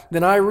that,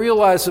 then I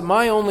realize that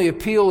my only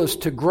appeal is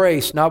to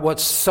grace, not what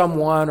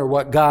someone or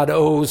what God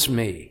owes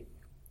me.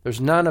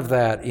 There's none of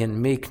that in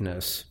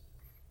meekness.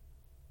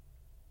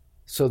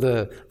 So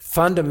the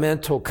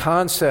fundamental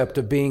concept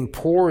of being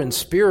poor in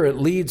spirit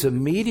leads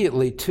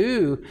immediately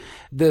to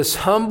this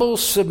humble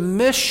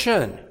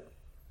submission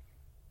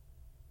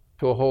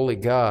to a holy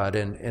God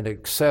and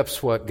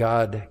accepts what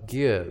God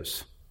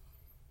gives.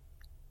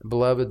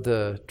 Beloved,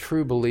 the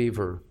true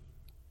believer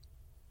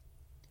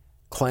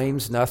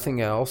claims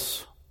nothing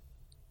else.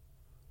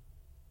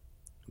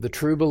 The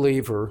true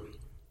believer,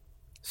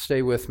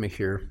 stay with me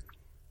here.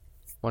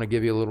 I want to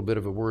give you a little bit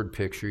of a word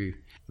picture.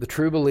 The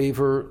true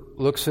believer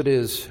looks at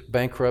his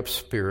bankrupt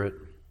spirit,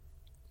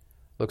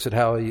 looks at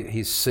how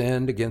he's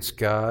sinned against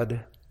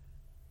God,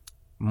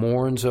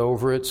 mourns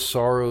over it,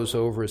 sorrows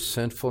over his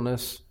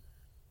sinfulness.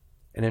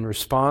 And in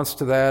response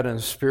to that, in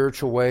a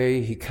spiritual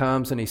way, he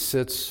comes and he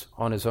sits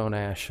on his own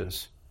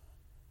ashes.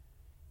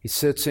 He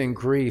sits in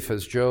grief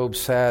as Job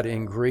sat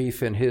in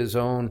grief in his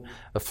own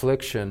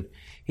affliction.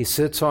 He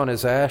sits on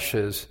his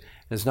ashes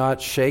and is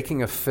not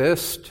shaking a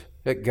fist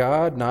at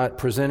God, not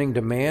presenting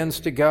demands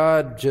to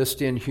God,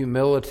 just in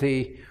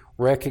humility,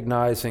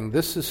 recognizing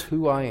this is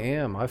who I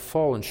am. I've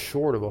fallen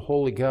short of a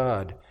holy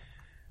God.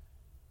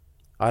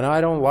 And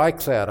I don't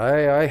like that.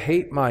 I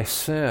hate my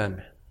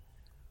sin.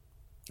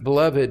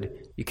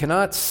 Beloved, you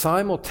cannot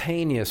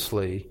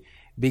simultaneously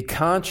be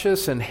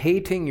conscious and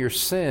hating your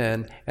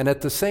sin and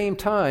at the same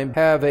time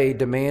have a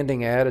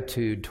demanding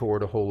attitude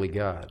toward a holy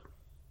God.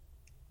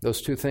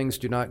 Those two things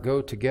do not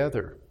go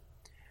together.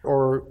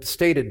 Or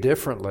stated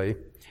differently,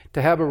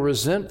 to have a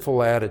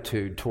resentful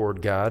attitude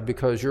toward God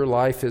because your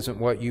life isn't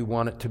what you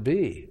want it to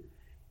be.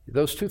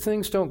 Those two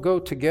things don't go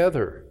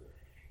together.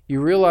 You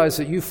realize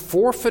that you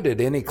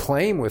forfeited any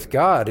claim with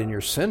God in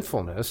your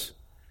sinfulness,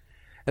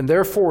 and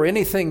therefore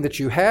anything that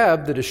you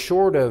have that is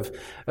short of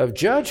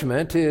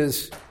judgment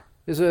is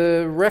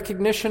a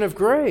recognition of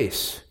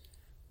grace.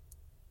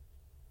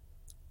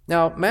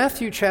 Now,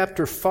 Matthew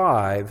chapter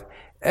 5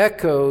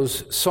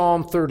 echoes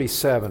Psalm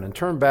 37. And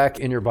turn back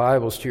in your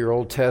Bibles to your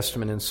Old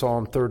Testament in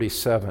Psalm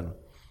 37.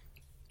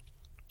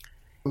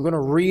 I'm going to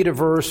read a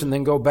verse and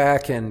then go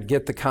back and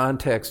get the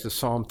context of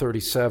Psalm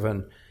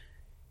 37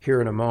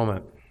 here in a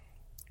moment.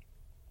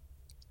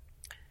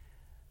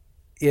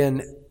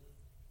 In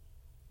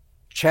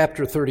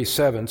chapter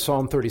 37,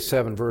 Psalm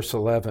 37, verse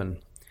 11,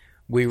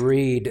 we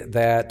read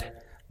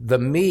that the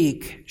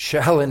meek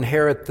shall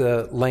inherit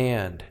the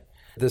land.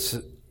 This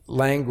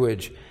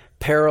language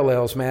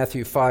parallels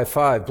Matthew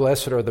 5:5.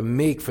 Blessed are the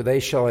meek, for they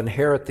shall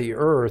inherit the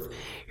earth.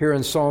 Here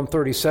in Psalm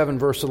 37,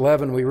 verse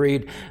 11, we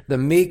read, the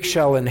meek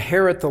shall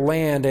inherit the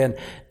land and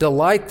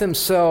delight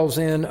themselves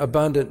in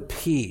abundant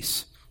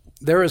peace.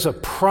 There is a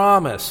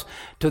promise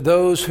to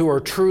those who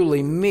are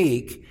truly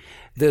meek,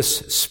 this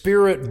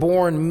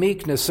spirit-born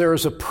meekness. There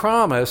is a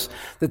promise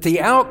that the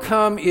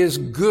outcome is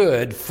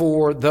good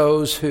for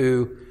those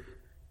who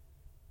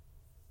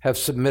have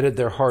submitted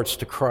their hearts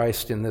to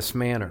Christ in this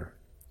manner.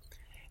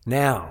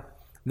 Now,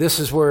 this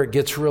is where it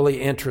gets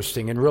really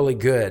interesting and really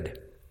good.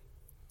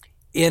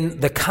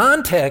 In the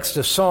context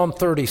of Psalm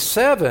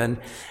 37,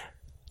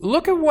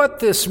 look at what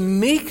this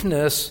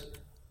meekness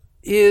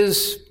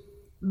is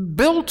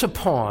built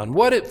upon,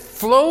 what it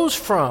flows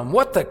from,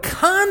 what the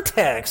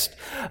context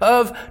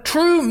of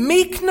true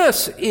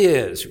meekness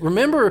is.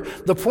 Remember,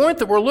 the point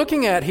that we're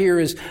looking at here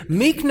is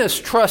meekness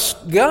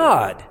trusts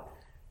God.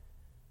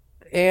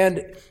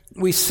 And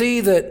we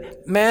see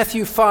that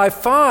Matthew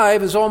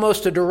 5:5 is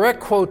almost a direct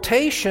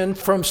quotation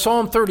from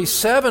Psalm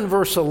 37,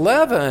 verse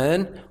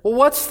 11. Well,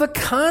 what's the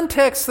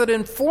context that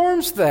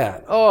informs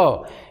that?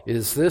 Oh,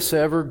 is this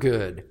ever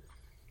good?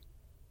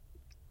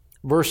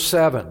 Verse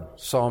 7,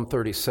 Psalm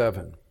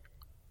 37.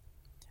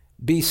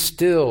 Be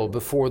still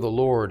before the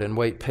Lord and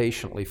wait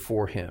patiently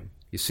for Him.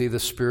 You see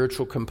the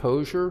spiritual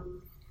composure?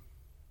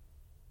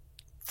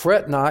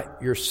 Fret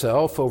not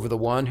yourself over the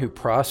one who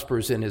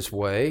prospers in his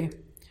way,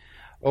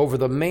 over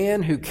the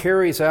man who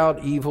carries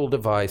out evil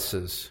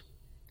devices.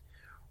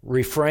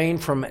 Refrain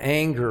from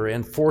anger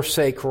and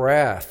forsake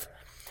wrath.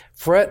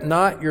 Fret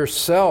not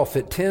yourself,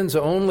 it tends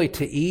only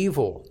to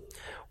evil.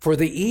 For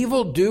the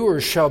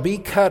evildoers shall be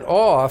cut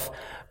off,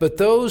 but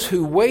those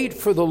who wait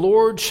for the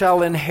Lord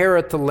shall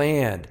inherit the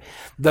land.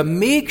 The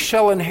meek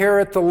shall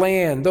inherit the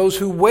land. Those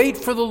who wait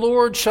for the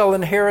Lord shall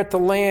inherit the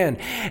land.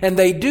 And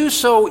they do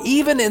so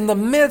even in the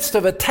midst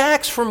of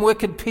attacks from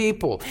wicked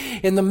people,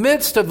 in the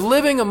midst of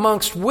living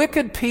amongst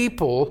wicked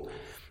people,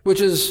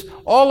 which is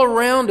all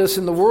around us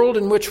in the world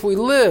in which we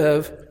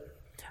live.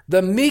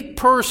 The meek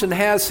person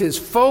has his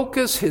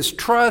focus, his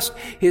trust,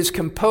 his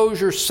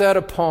composure set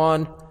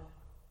upon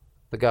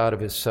the God of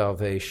his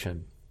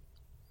salvation.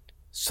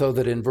 So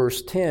that in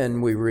verse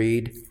 10 we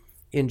read,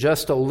 in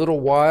just a little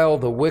while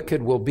the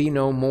wicked will be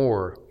no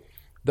more.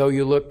 Though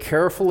you look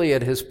carefully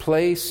at his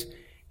place,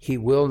 he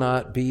will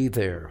not be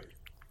there.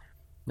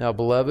 Now,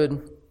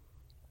 beloved,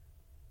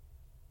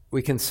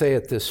 we can say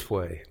it this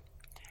way.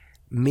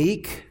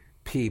 Meek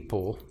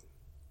people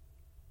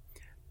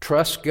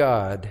trust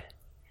God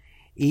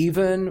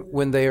even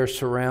when they are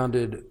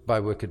surrounded by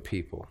wicked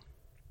people.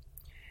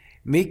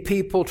 Meek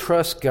people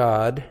trust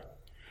God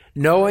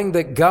knowing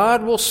that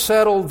God will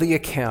settle the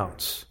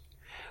accounts.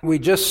 We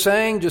just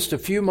sang just a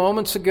few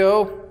moments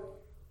ago,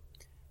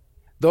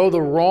 though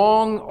the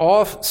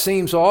wrong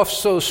seems off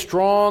so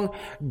strong,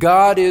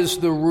 God is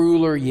the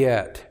ruler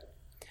yet.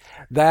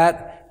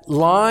 That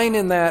line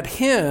in that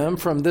hymn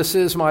from This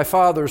Is My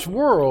Father's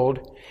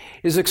World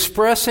is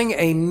expressing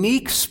a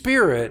meek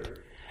spirit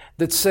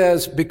that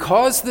says,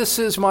 because this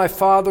is my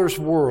Father's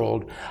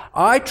world,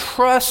 I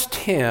trust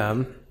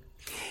Him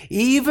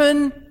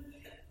even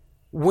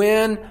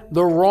when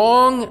the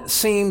wrong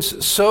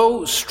seems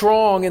so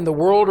strong in the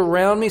world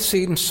around me,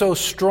 seems so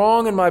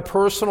strong in my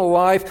personal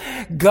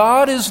life.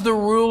 God is the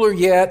ruler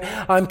yet.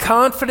 I'm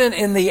confident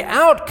in the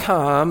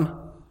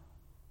outcome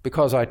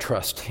because I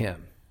trust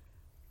Him.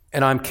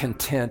 And I'm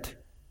content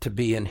to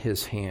be in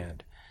His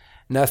hand.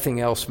 Nothing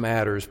else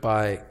matters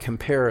by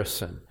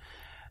comparison.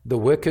 The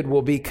wicked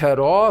will be cut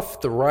off,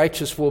 the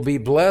righteous will be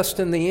blessed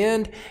in the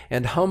end,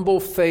 and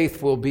humble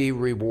faith will be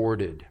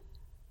rewarded.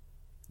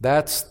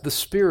 That's the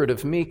spirit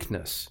of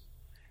meekness.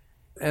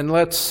 And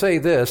let's say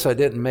this, I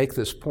didn't make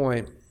this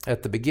point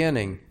at the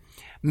beginning.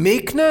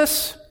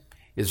 Meekness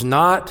is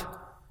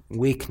not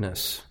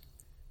weakness.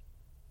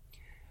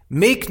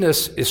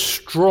 Meekness is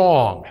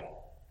strong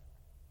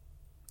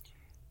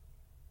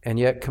and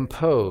yet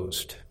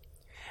composed.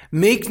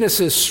 Meekness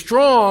is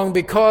strong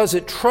because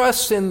it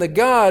trusts in the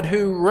God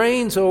who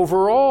reigns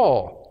over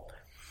all.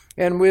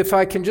 And if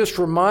I can just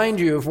remind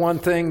you of one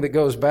thing that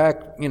goes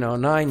back,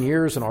 9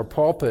 years in our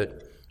pulpit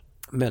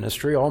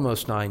ministry,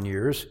 almost 9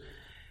 years.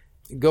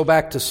 Go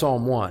back to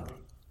Psalm 1.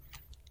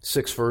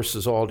 6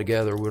 verses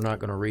altogether. We're not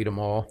going to read them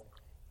all.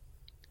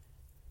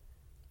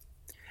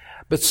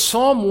 But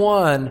Psalm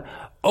 1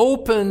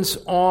 opens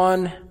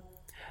on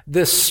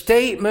this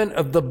statement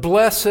of the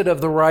blessed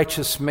of the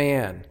righteous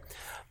man,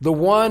 the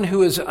one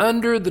who is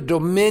under the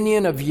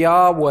dominion of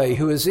Yahweh,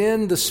 who is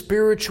in the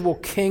spiritual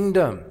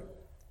kingdom.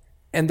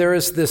 And there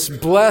is this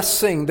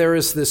blessing, there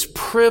is this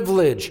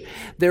privilege,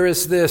 there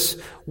is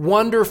this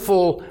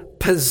wonderful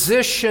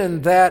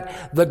position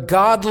that the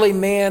godly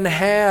man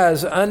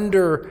has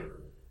under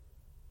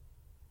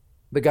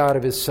the God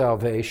of his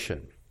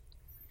salvation.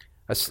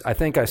 I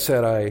think I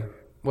said I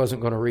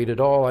wasn't going to read it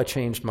all. I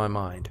changed my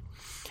mind.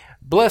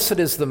 Blessed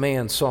is the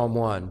man, Psalm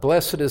 1.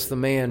 Blessed is the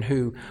man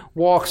who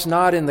walks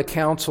not in the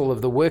counsel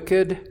of the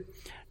wicked,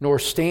 nor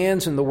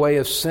stands in the way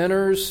of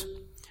sinners,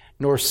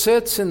 nor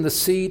sits in the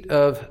seat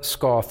of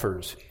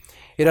scoffers.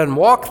 He doesn't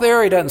walk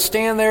there, he doesn't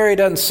stand there, he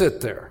doesn't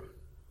sit there.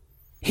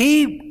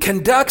 He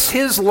conducts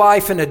his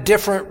life in a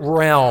different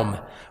realm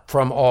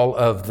from all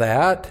of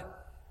that.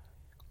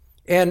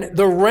 And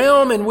the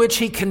realm in which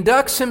he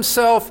conducts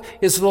himself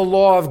is the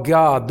law of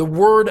God, the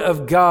Word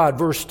of God.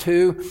 Verse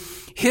 2,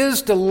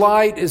 his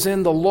delight is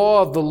in the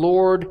law of the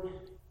Lord,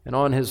 and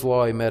on his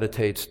law he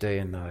meditates day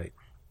and night.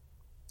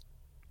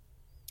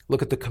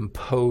 Look at the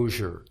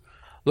composure.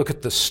 Look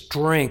at the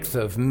strength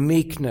of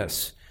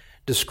meekness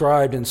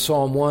described in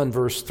Psalm 1,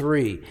 verse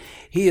 3.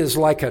 He is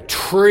like a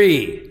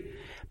tree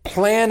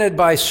planted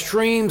by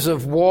streams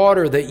of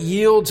water that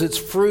yields its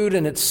fruit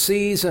in its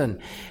season,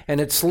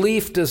 and its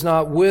leaf does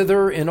not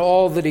wither. In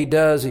all that he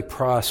does, he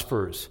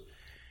prospers.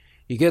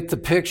 You get the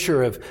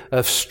picture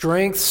of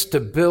strength,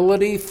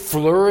 stability,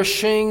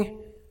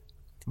 flourishing,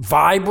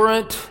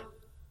 vibrant.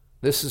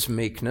 This is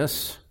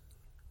meekness.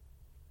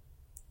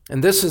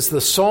 And this is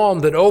the psalm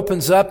that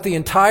opens up the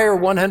entire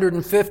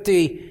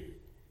 150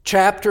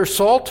 chapter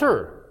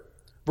Psalter.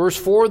 Verse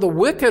 4, the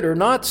wicked are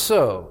not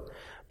so,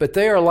 but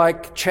they are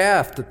like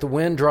chaff that the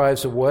wind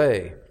drives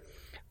away.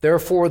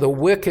 Therefore the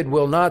wicked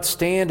will not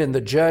stand in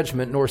the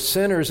judgment, nor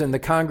sinners in the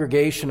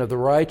congregation of the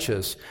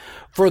righteous.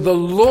 For the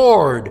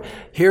Lord,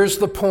 here's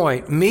the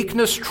point,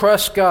 meekness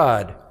trusts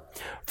God.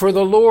 For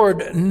the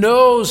Lord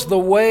knows the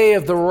way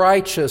of the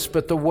righteous,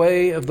 but the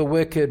way of the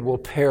wicked will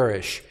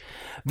perish.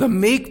 The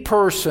meek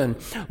person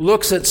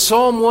looks at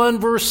Psalm 1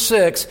 verse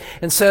 6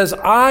 and says,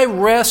 I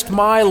rest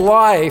my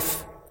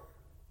life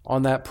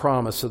on that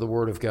promise of the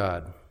Word of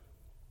God.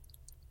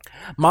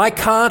 My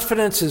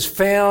confidence is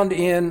found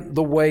in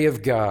the way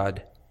of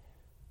God.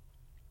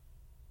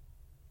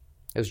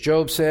 As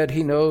Job said,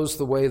 he knows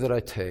the way that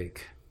I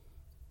take.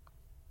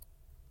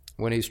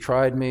 When he's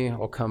tried me,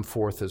 I'll come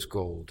forth as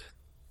gold.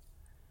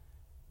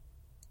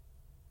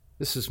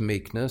 This is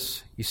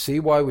meekness. You see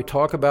why we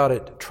talk about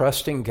it,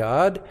 trusting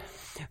God?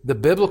 The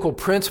biblical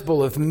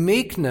principle of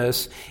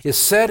meekness is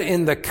set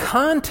in the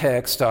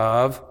context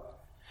of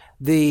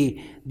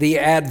the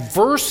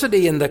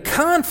adversity and the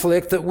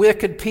conflict that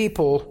wicked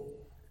people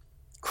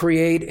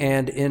create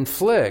and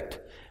inflict.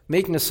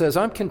 Meekness says,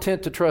 I'm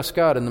content to trust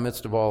God in the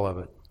midst of all of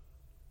it.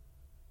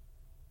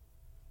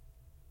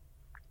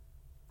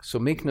 So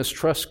meekness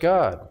trusts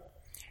God.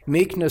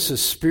 Meekness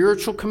is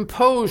spiritual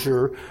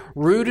composure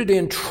rooted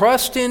in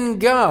trust in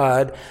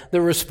God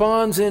that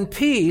responds in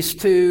peace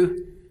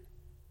to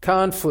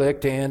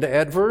conflict and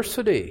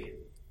adversity.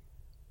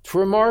 It's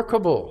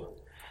remarkable.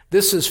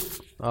 This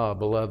is,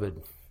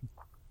 beloved,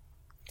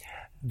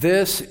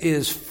 this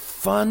is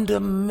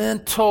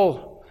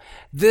fundamental.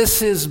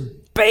 This is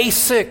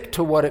basic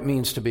to what it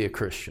means to be a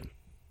Christian.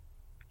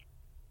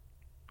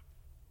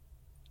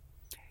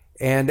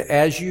 And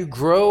as you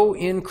grow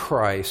in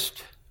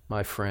Christ,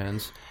 my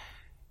friends,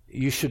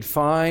 you should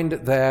find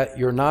that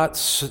you're not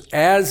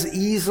as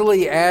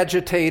easily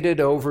agitated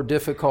over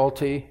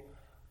difficulty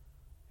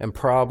and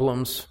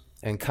problems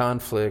and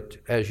conflict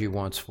as you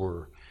once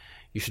were.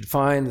 You should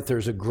find that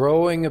there's a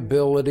growing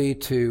ability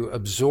to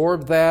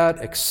absorb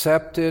that,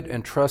 accept it,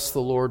 and trust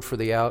the Lord for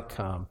the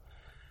outcome,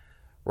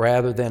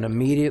 rather than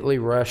immediately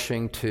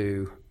rushing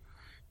to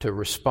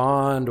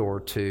respond or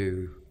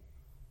to,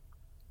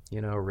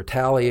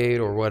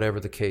 retaliate or whatever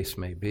the case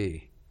may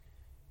be.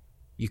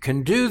 You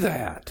can do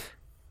that,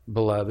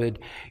 beloved.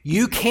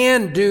 You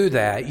can do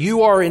that.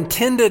 You are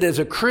intended as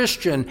a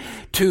Christian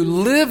to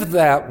live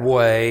that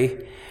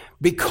way,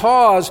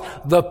 because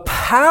the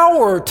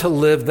power to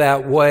live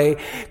that way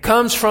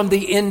comes from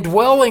the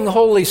indwelling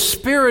Holy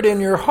Spirit in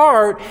your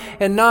heart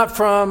and not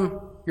from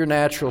your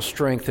natural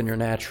strength and your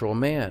natural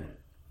man.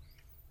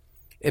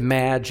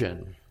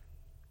 Imagine,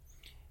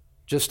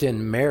 just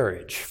in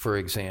marriage, for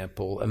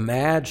example,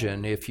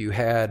 imagine if you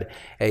had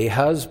a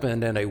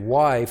husband and a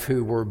wife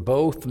who were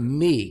both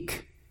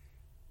meek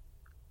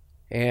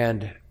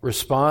and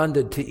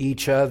responded to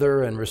each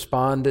other and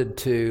responded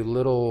to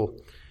little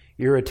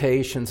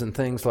irritations and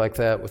things like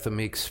that with a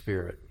meek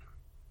spirit.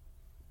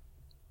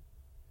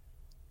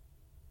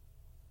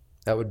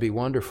 That would be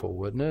wonderful,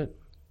 wouldn't it?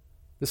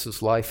 This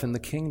is life in the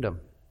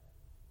kingdom.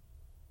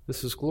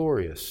 This is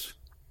glorious.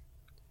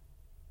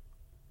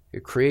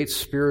 It creates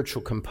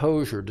spiritual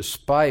composure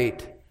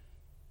despite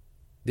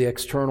the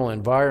external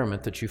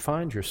environment that you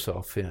find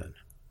yourself in.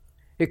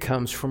 It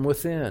comes from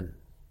within.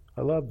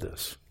 I love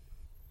this.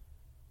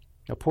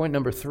 Now, point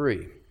number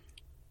three.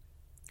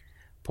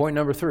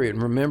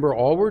 And remember,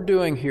 all we're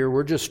doing here,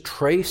 we're just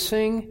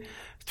tracing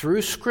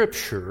through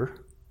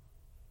Scripture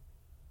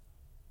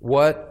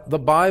what the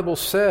Bible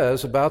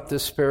says about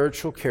this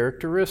spiritual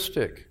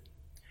characteristic.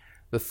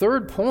 The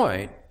third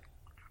point,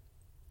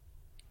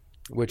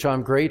 which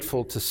I'm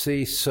grateful to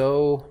see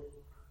so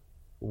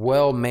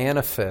well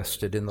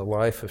manifested in the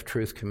life of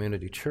Truth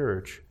Community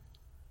Church,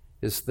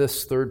 is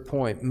this third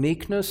point.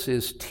 Meekness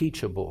is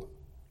teachable.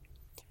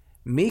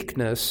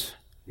 Meekness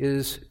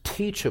is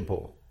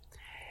teachable.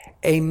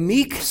 A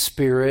meek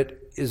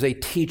spirit is a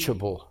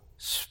teachable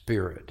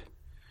spirit.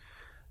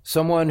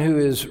 Someone who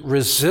is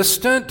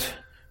resistant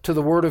to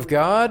the Word of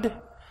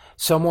God,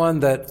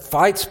 someone that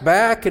fights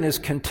back and is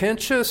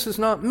contentious, is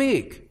not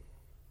meek.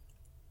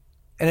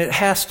 And it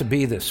has to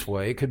be this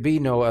way. It could be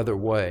no other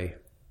way.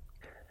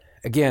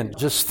 Again,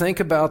 just think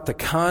about the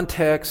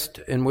context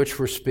in which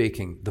we're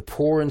speaking. The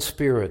poor in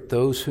spirit,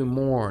 those who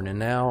mourn, and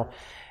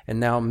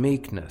now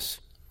meekness.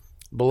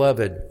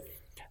 Beloved,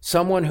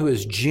 someone who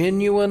is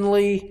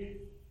genuinely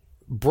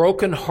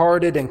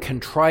brokenhearted and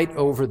contrite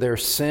over their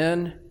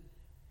sin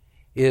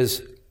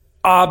is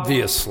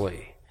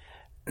obviously,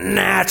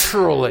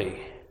 naturally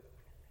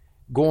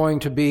going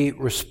to be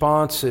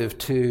responsive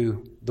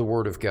to the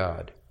Word of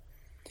God.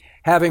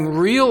 Having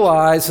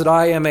realized that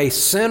I am a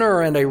sinner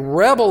and a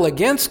rebel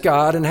against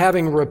God, and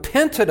having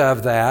repented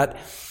of that,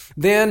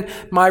 then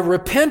my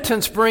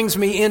repentance brings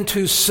me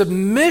into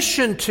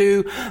submission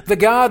to the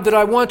God that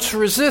I once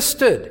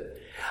resisted.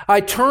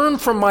 I turn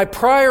from my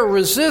prior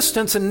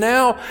resistance and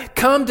now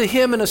come to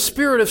Him in a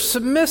spirit of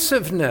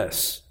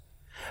submissiveness,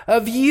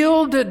 of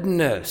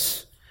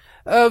yieldedness,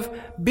 of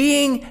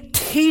being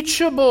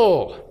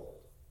teachable.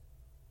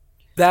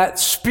 That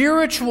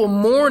spiritual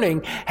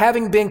mourning,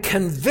 having been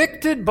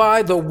convicted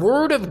by the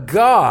Word of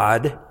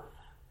God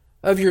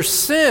of your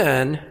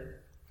sin,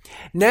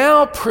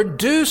 now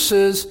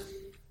produces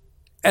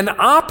an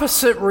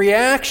opposite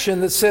reaction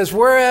that says,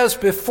 whereas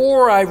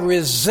before I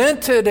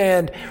resented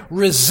and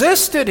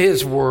resisted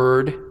His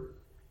Word,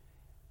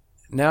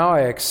 now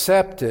I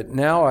accept it,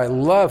 now I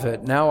love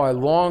it, now I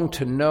long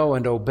to know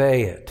and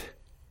obey it.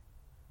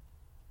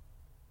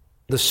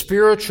 The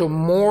spiritual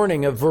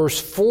mourning of verse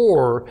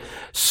 4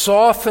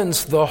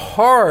 softens the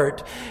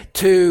heart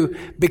to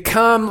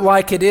become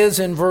like it is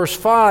in verse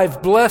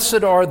 5.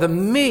 Blessed are the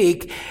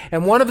meek.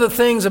 And one of the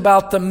things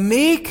about the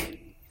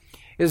meek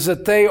is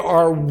that they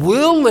are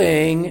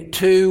willing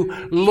to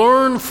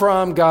learn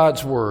from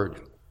God's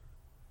Word.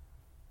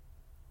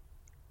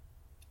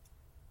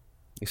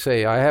 You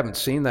say, I haven't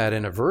seen that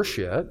in a verse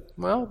yet.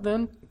 Well,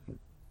 then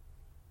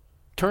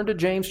turn to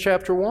James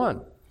chapter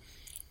 1.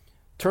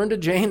 Turn to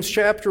James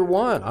chapter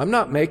 1. I'm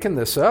not making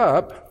this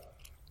up.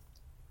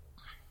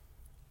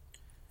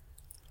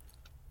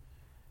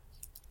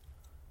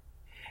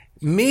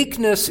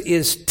 Meekness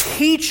is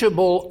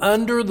teachable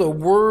under the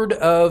Word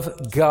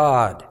of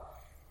God.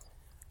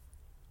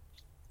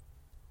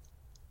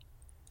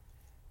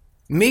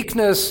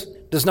 Meekness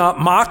does not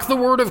mock the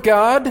Word of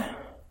God,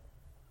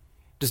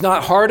 does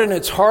not harden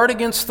its heart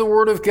against the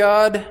Word of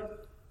God.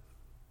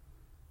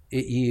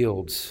 It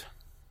yields.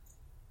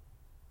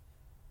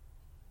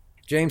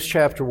 James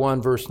chapter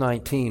 1, verse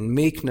 19,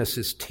 meekness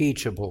is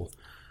teachable.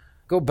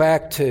 Go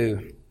back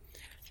to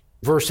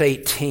verse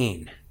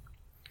 18,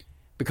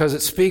 because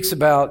it speaks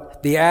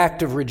about the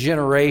act of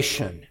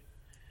regeneration,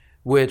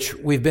 which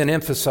we've been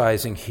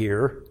emphasizing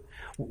here.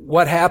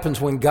 What happens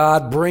when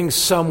God brings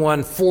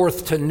someone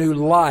forth to new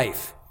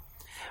life?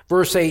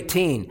 Verse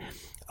 18,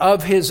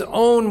 of His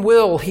own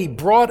will He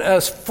brought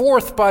us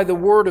forth by the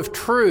word of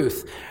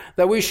truth,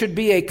 that we should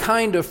be a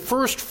kind of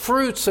first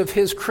fruits of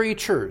His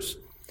creatures.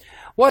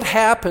 What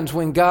happens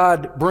when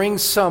God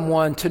brings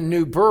someone to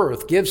new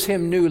birth, gives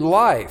him new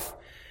life,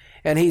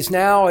 and he's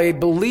now a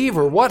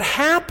believer? What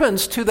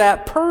happens to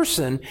that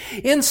person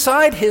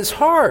inside his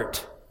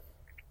heart?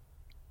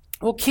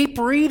 Well, keep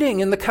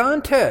reading in the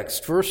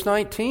context. Verse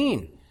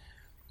 19.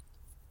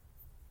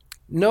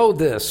 Know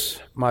this,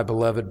 my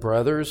beloved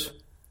brothers.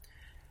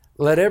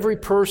 Let every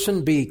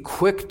person be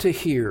quick to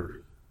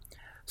hear,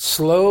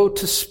 slow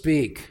to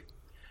speak,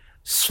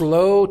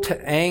 slow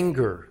to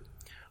anger.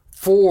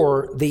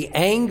 For the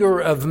anger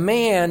of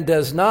man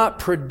does not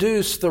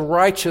produce the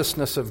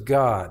righteousness of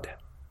God.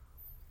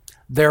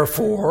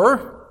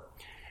 Therefore,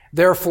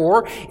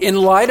 in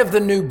light of the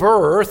new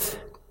birth,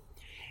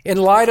 in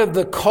light of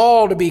the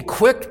call to be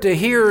quick to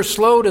hear,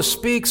 slow to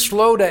speak,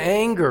 slow to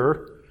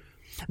anger,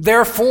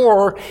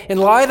 therefore, in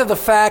light of the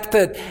fact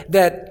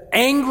that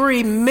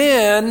angry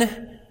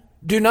men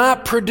do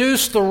not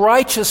produce the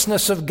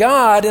righteousness of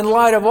God, in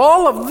light of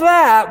all of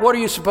that, what are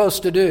you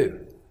supposed to do?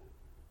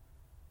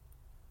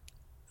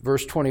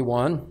 Verse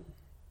 21,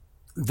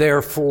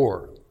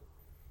 therefore,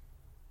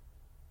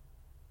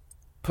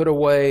 put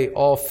away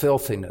all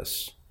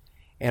filthiness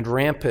and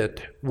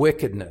rampant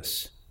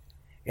wickedness,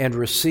 and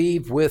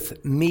receive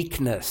with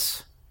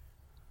meekness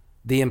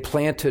the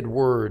implanted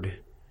word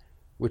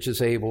which is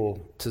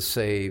able to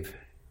save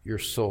your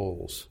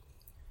souls.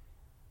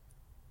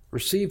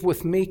 Receive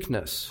with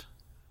meekness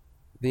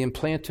the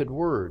implanted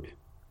word.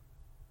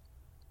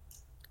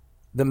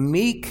 The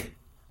meek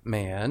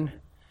man,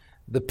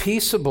 the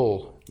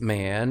peaceable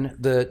man,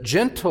 the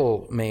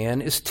gentle man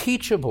is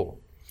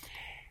teachable.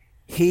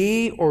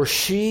 He or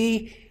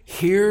she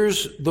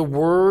hears the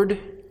word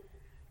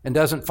and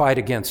doesn't fight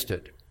against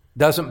it,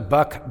 doesn't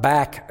buck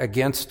back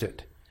against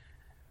it.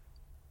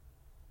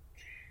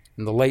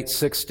 In the late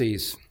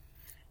 60s,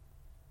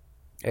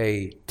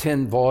 a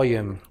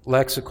 10-volume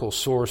lexical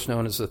source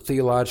known as the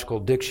Theological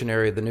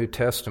Dictionary of the New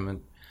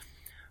Testament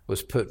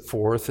was put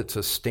forth. It's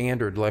a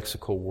standard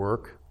lexical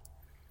work.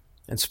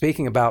 And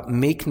speaking about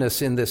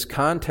meekness in this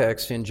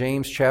context, in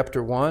James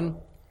chapter 1,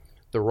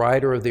 the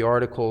writer of the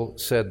article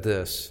said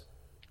this: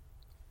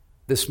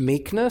 this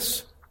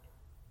meekness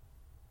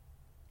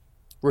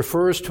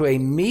refers to a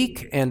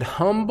meek and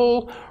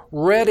humble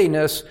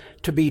readiness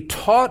to be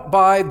taught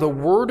by the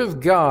Word of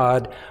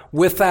God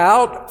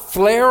without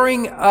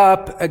flaring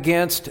up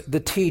against the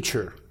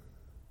teacher.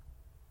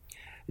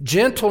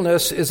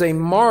 Gentleness is a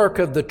mark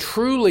of the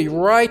truly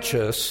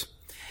righteous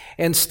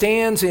and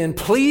stands in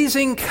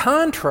pleasing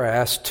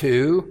contrast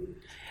to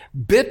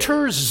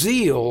bitter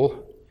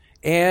zeal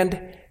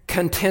and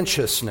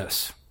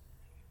contentiousness.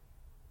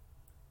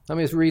 Let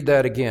me read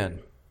that again.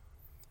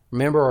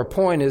 Remember, our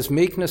point is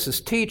meekness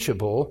is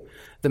teachable.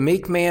 The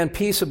meek man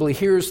peaceably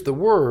hears the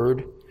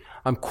word.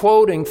 I'm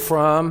quoting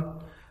from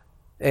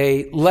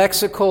a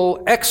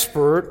lexical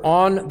expert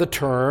on the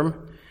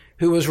term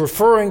who was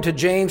referring to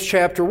James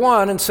chapter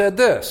 1 and said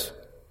this.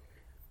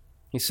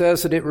 He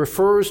says that it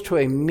refers to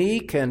a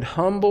meek and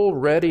humble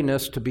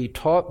readiness to be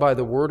taught by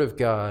the word of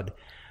God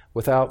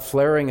without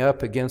flaring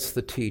up against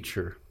the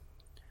teacher.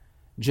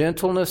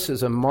 Gentleness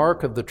is a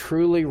mark of the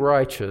truly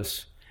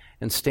righteous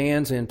and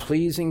stands in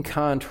pleasing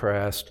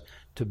contrast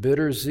to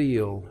bitter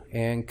zeal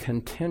and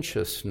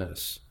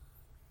contentiousness.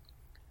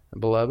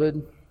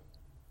 Beloved,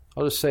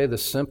 I'll just say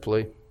this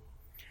simply.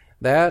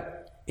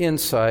 That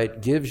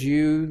insight gives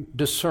you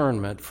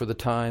discernment for the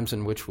times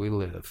in which we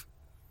live.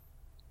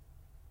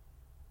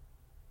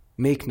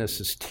 Meekness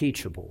is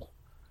teachable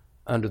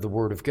under the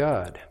Word of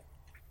God.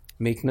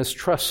 Meekness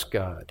trusts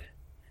God.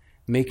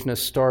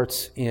 Meekness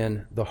starts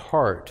in the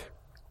heart.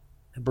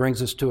 It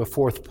brings us to a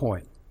fourth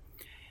point.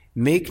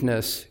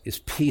 Meekness is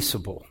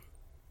peaceable.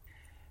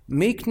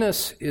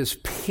 Meekness is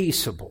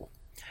peaceable.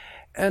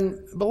 And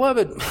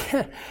beloved,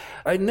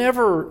 I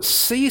never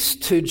cease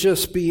to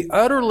just be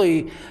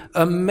utterly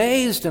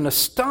amazed and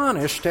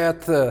astonished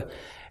at the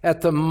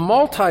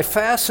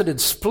multifaceted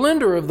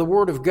splendor of the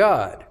Word of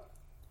God.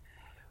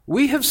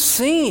 We have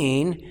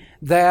seen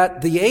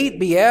that the 8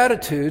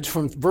 Beatitudes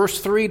from verse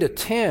 3 to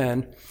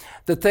 10,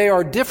 that they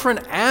are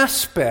different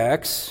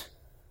aspects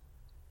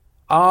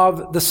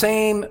of the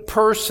same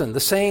person,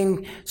 the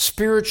same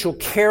spiritual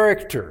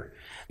character.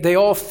 They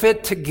all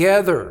fit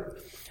together.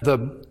 The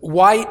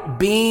white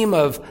beam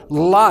of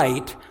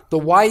light, the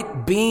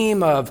white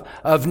beam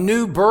of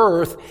new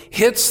birth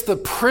hits the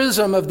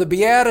prism of the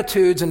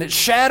Beatitudes and it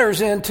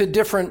shatters into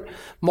different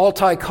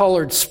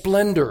multicolored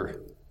splendor,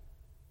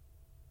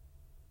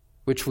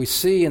 which we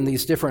see in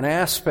these different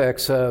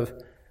aspects of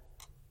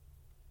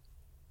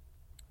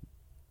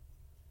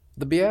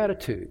the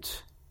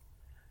Beatitudes.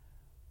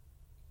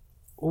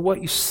 Well,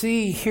 what you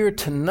see here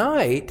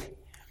tonight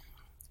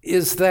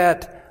is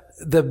that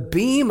the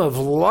beam of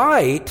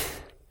light,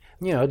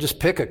 just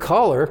pick a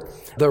color,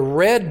 the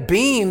red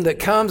beam that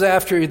comes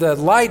after the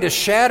light is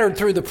shattered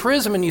through the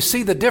prism and you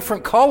see the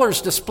different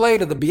colors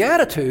displayed of the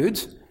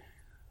Beatitudes,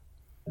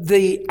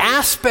 the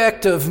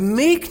aspect of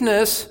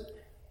meekness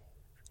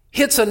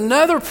hits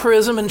another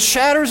prism and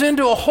shatters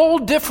into a whole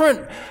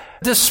different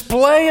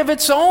display of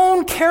its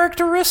own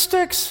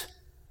characteristics.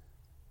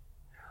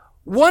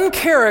 One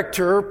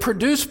character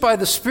produced by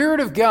the Spirit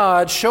of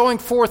God showing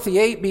forth the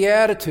 8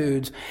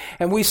 Beatitudes,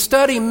 and we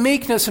study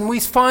meekness and we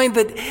find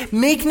that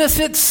meekness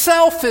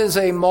itself is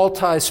a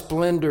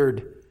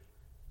multi-splendored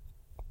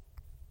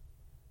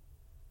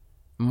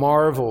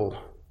marvel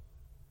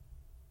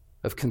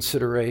of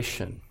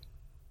consideration.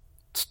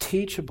 It's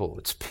teachable,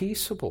 it's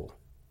peaceable.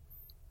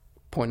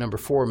 Point number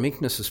 4,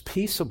 meekness is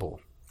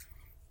peaceable.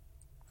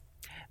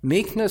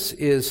 Meekness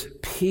is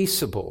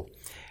peaceable.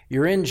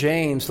 You're in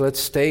James.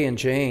 Let's stay in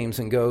James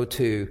and go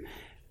to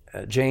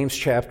James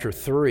chapter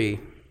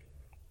 3.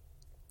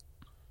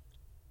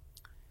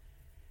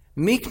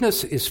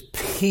 Meekness is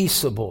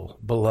peaceable,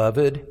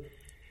 beloved.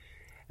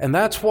 And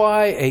that's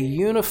why a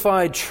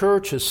unified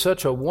church is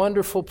such a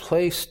wonderful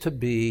place to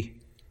be.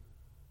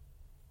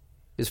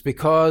 Is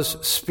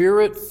because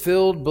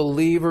Spirit-filled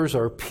believers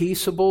are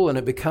peaceable and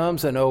it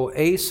becomes an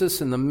oasis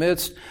in the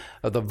midst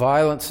of the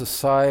violent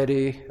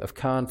society of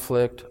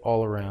conflict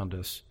all around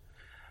us.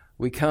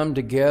 We come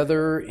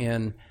together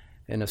in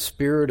a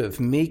spirit of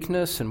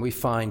meekness and we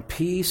find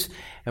peace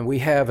and we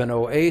have an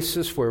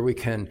oasis where we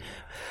can,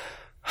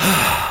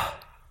 I'm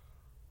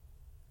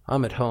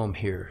at home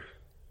here.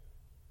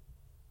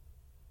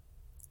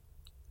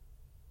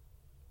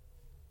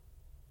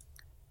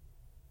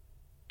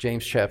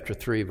 James chapter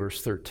 3,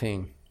 verse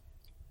 13.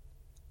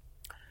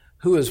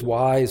 Who is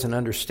wise and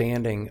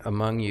understanding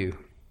among you?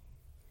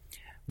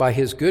 By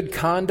his good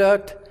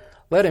conduct,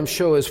 let him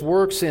show his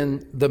works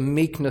in the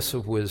meekness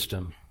of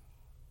wisdom.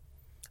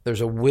 There's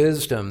a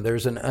wisdom,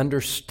 there's an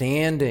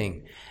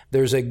understanding,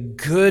 there's a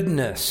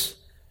goodness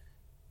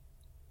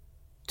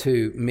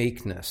to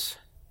meekness.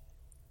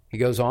 He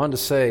goes on to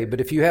say,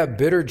 but if you have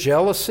bitter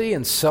jealousy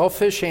and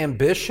selfish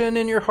ambition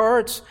in your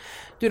hearts,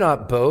 do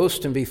not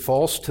boast and be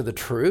false to the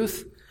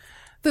truth.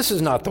 This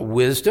is not the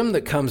wisdom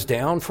that comes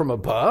down from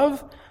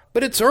above,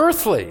 but it's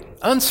earthly,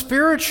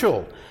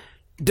 unspiritual,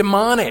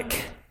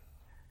 demonic.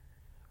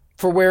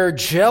 For where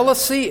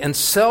jealousy and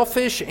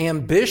selfish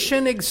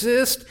ambition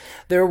exist,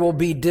 there will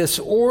be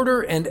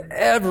disorder and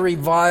every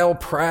vile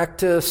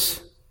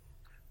practice.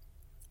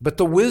 But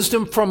the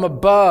wisdom from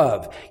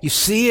above, you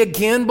see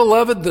again,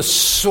 beloved, the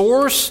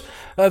source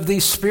of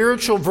these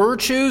spiritual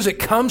virtues, it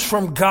comes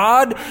from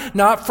God,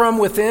 not from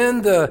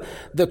within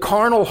the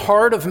carnal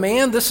heart of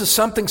man. This is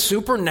something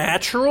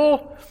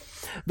supernatural.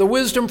 The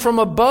wisdom from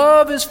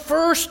above is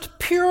first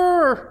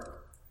pure,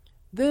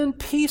 then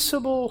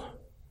peaceable,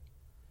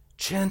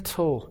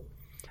 gentle,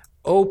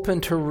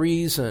 open to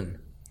reason,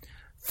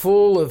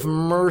 full of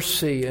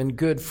mercy and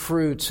good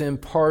fruits,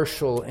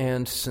 impartial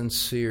and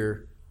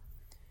sincere.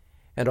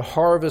 and a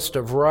harvest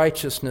of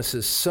righteousness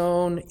is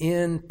sown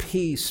in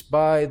peace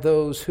by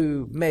those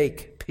who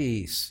make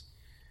peace.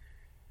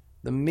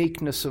 The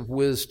meekness of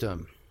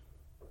wisdom,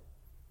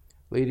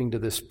 leading to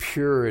this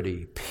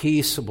purity,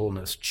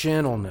 peaceableness,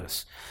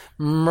 gentleness,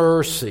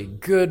 mercy,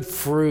 good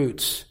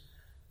fruits,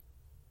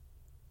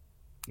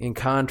 in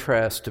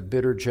contrast to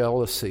bitter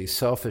jealousy,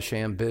 selfish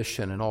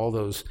ambition, and all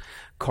those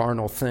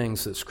carnal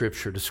things that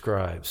Scripture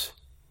describes.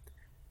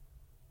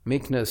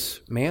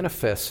 Meekness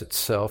manifests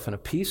itself in a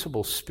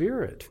peaceable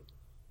spirit.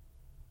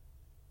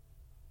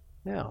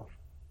 Now,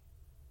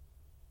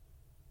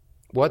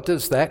 what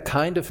does that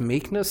kind of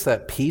meekness,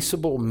 that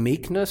peaceable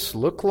meekness,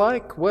 look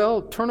like?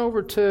 Well, turn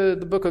over to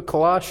the book of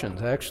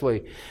Colossians.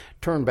 Actually,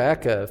 turn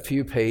back a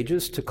few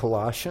pages to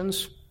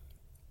Colossians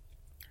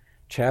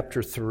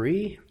chapter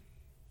 3.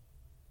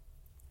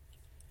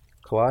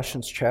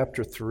 Colossians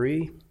chapter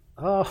 3.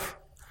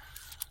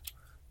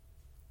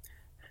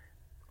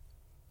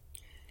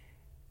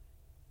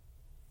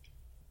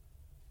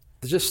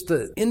 Just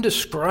the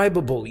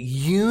indescribable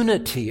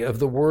unity of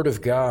the Word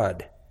of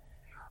God,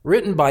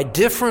 written by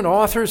different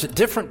authors at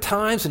different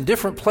times and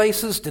different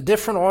places to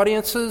different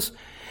audiences,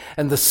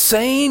 and the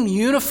same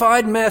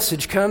unified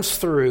message comes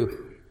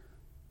through.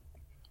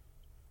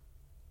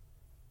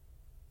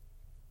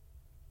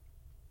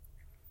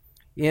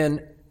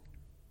 In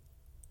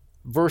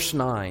verse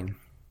 9,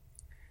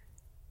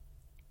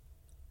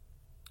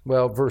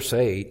 verse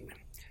 8,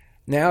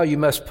 now you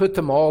must put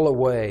them all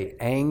away,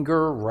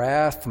 anger,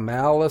 wrath,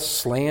 malice,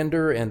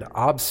 slander, and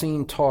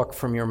obscene talk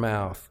from your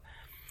mouth.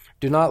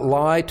 Do not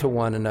lie to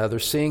one another,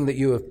 seeing that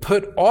you have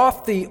put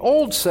off the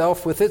old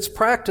self with its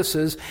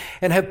practices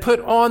and have put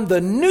on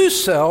the new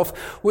self,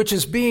 which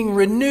is being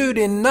renewed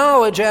in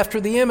knowledge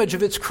after the image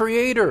of its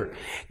Creator.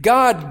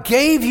 God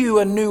gave you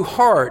a new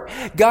heart.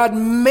 God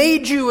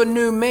made you a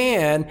new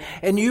man,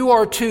 and you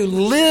are to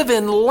live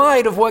in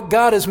light of what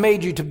God has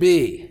made you to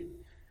be,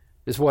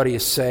 is what he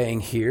is saying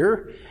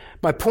here.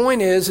 My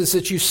point is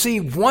that you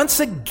see once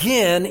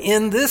again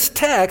in this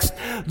text,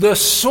 the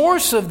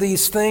source of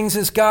these things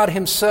is God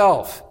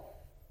Himself.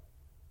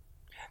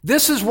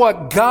 This is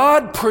what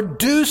God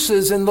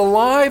produces in the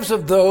lives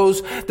of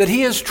those that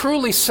He has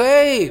truly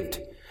saved.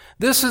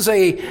 This is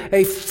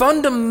a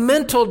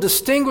fundamental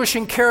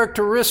distinguishing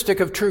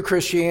characteristic of true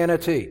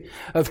Christianity,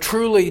 of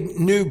truly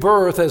new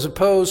birth as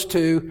opposed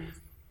to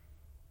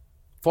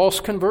false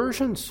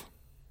conversions.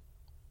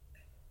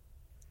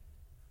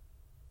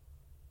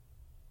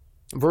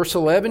 Verse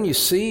 11, you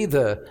see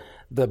the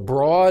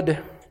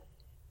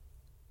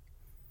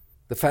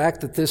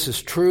fact that this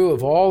is true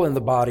of all in the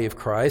body of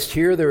Christ.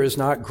 Here there is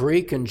not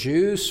Greek and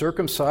Jew,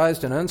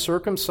 circumcised and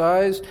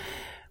uncircumcised,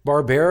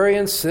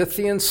 barbarian,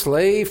 Scythian,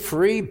 slave,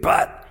 free,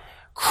 but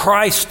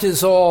Christ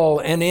is all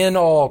and in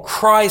all.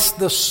 Christ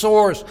the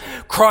source,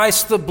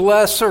 Christ the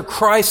blesser,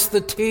 Christ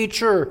the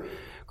teacher,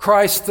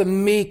 Christ the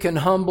meek and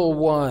humble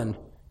one.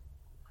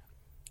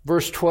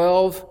 Verse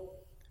 12,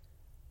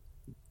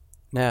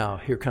 now,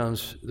 here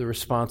comes the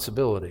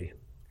responsibility.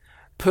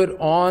 Put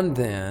on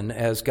then,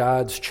 as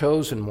God's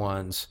chosen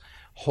ones,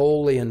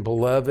 holy and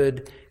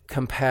beloved,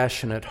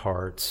 compassionate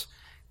hearts,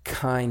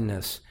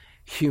 kindness,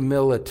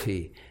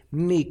 humility,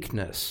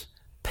 meekness,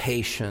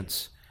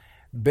 patience,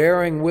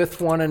 bearing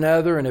with one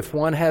another, and if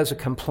one has a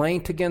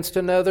complaint against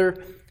another,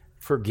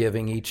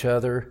 forgiving each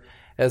other.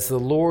 As the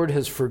Lord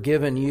has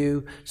forgiven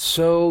you,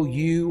 so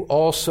you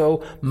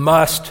also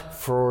must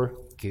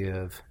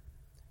forgive.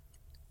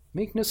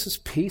 Meekness is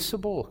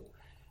peaceable.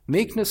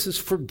 Meekness is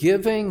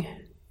forgiving.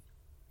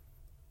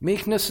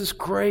 Meekness is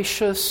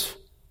gracious.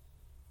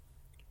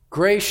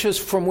 Gracious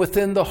from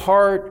within the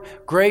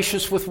heart.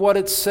 Gracious with what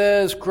it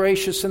says.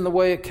 Gracious in the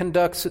way it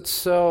conducts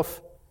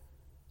itself.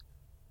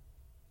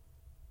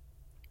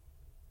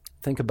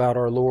 Think about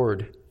our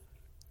Lord.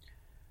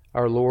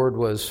 Our Lord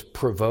was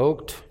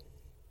provoked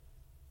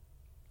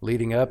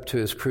leading up to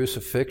His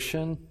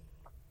crucifixion.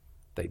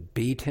 They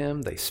beat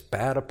Him, they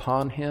spat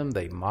upon Him,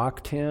 they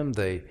mocked Him,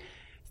 they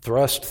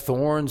thrust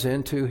thorns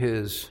into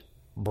His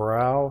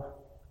brow.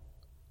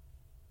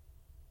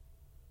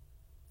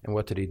 And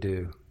what did He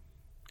do?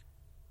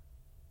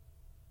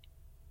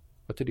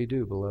 What did He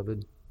do,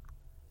 beloved?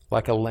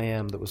 Like a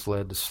lamb that was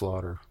led to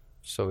slaughter,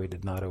 so He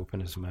did not open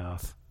His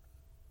mouth.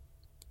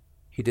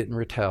 He didn't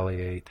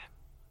retaliate.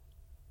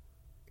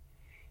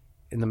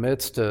 In the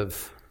midst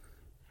of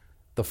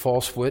the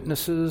false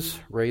witnesses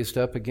raised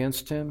up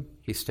against Him,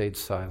 He stayed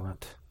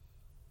silent.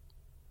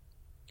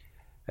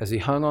 As He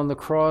hung on the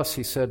cross,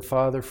 He said,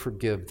 Father,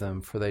 forgive them,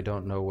 for they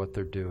don't know what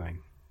they're doing.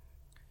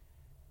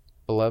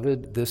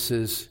 Beloved, this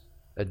is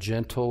a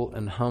gentle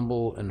and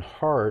humble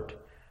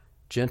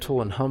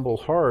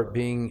heart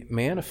being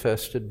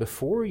manifested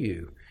before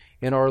you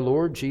in our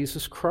Lord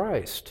Jesus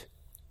Christ.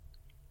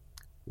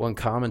 One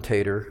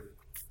commentator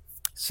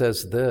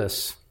says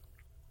this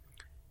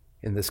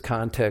in this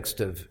context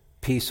of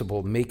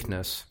peaceable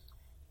meekness,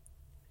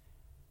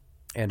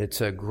 and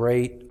it's a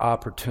great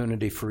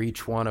opportunity for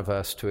each one of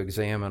us to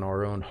examine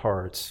our own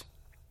hearts.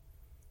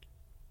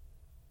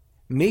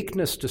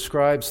 Meekness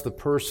describes the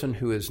person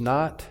who is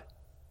not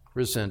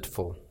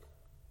resentful,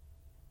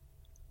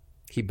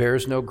 He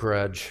bears no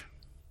grudge.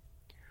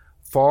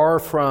 Far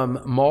from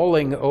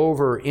mulling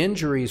over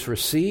injuries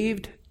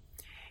received,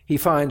 he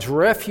finds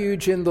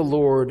refuge in the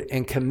Lord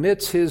and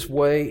commits his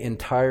way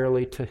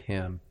entirely to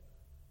him.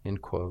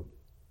 End quote.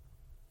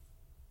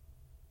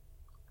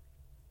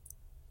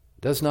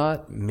 Does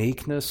not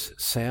meekness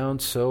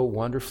sound so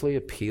wonderfully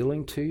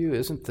appealing to you?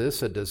 Isn't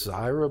this a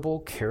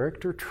desirable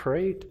character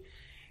trait?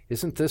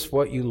 Isn't this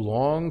what you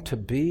long to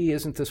be?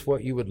 Isn't this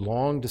what you would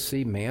long to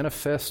see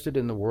manifested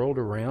in the world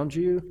around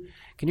you?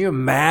 Can you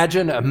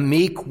imagine a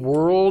meek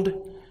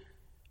world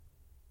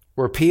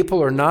where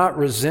people are not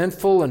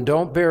resentful and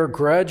don't bear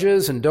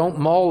grudges and don't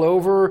mull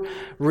over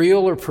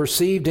real or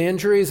perceived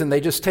injuries, and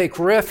they just take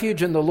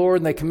refuge in the Lord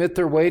and they commit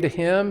their way to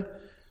Him?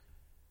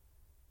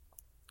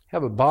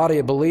 Have a body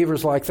of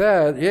believers like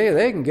that, yeah,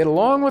 they can get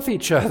along with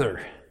each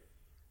other.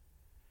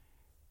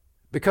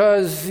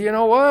 Because, you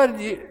know what?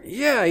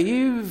 Yeah,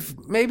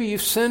 maybe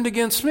you've sinned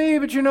against me,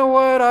 but you know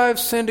what? I've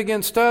sinned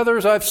against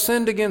others. I've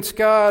sinned against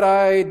God.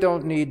 I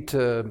don't need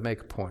to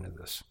make a point of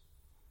this.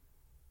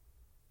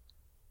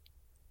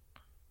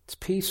 It's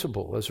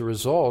peaceable as a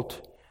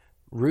result,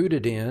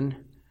 rooted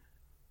in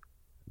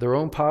their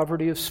own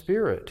poverty of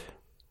spirit.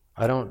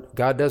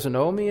 God doesn't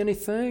owe me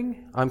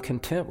anything. I'm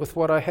content with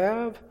what I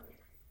have.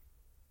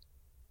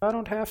 I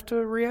don't have to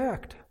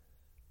react.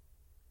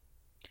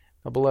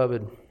 Now,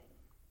 beloved,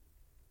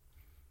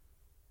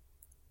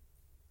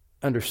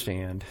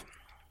 understand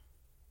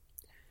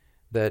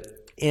that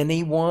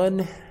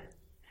anyone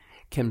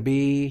can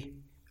be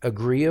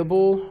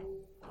agreeable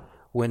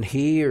when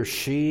he or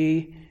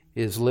she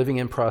is living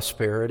in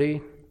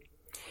prosperity.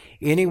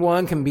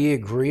 Anyone can be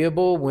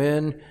agreeable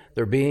when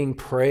they're being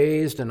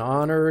praised and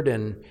honored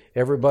and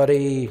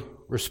everybody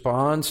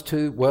responds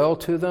well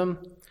to them.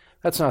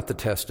 That's not the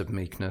test of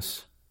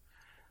meekness.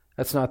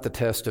 That's not the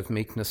test of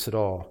meekness at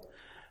all.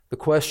 The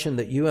question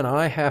that you and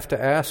I have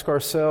to ask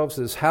ourselves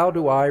is, how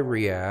do I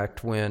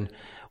react when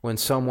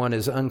someone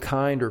is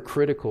unkind or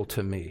critical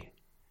to me?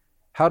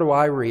 How do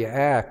I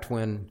react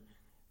when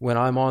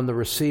I'm on the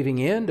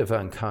receiving end of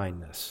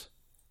unkindness?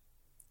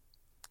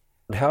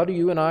 How do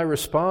you and I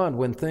respond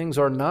when things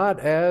are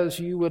not as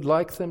you would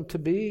like them to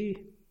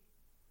be?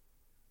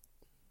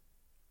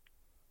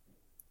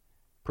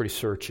 Pretty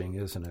searching,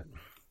 isn't it?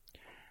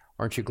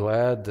 Aren't you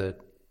glad that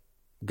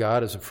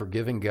God is a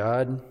forgiving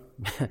God?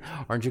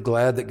 Aren't you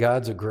glad that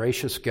God's a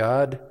gracious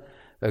God,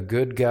 a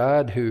good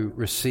God who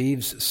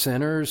receives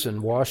sinners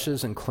and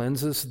washes and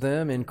cleanses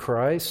them in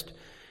Christ?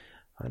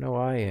 I know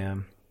I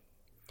am.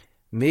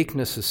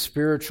 Meekness is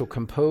spiritual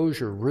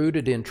composure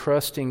rooted in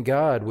trusting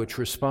God, which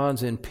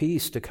responds in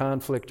peace to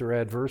conflict or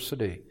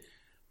adversity.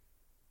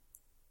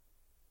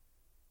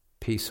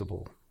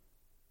 Peaceable.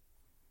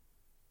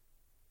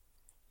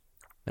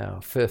 Now,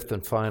 fifth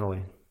and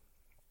finally,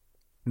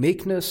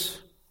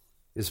 meekness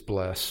is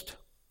blessed.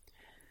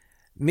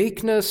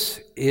 Meekness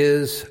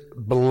is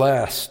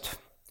blessed.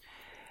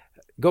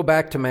 Go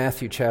back to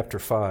Matthew chapter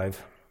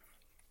 5.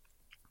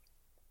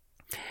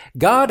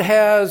 God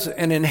has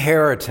an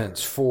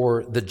inheritance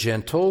for the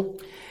gentle,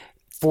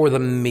 for the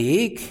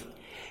meek.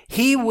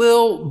 He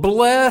will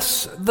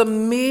bless the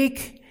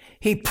meek.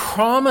 He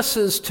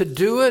promises to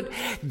do it.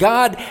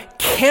 God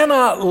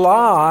cannot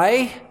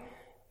lie.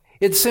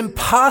 It's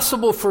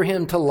impossible for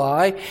Him to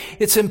lie.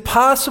 It's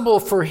impossible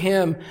for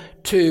Him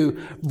to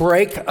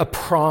break a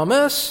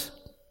promise.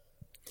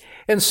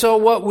 And so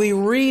what we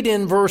read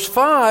in verse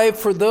 5,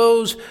 for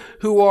those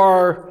who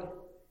are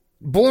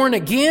born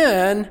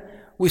again,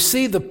 we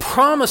see the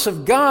promise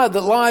of God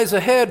that lies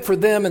ahead for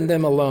them and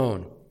them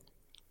alone.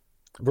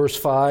 Verse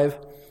 5,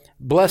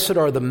 blessed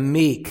are the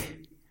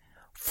meek,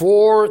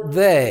 for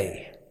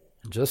they,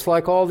 just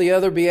like all the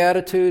other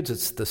Beatitudes,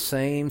 it's the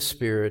same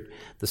spirit,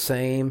 the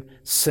same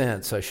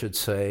sense, I should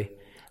say.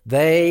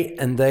 They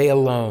and they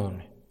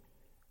alone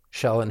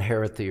shall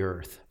inherit the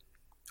earth.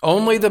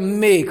 Only the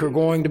meek are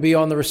going to be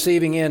on the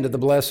receiving end of the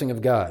blessing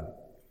of God.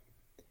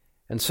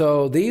 And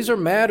so these are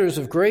matters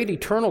of great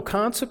eternal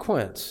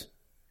consequence.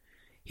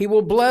 He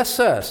will bless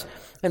us.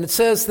 And it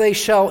says they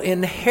shall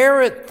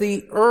inherit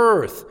the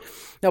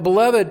earth. Now,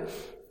 beloved,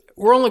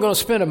 we're only going to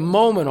spend a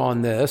moment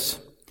on this,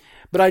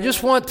 but I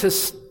just want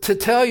to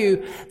tell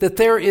you that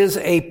there is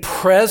a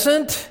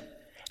present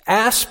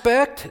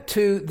aspect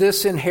to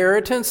this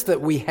inheritance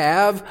that we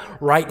have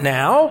right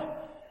now.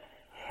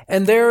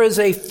 And there is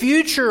a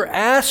future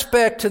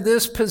aspect to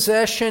this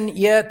possession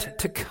yet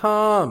to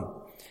come.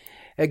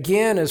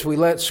 Again, as we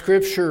let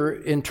Scripture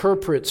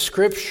interpret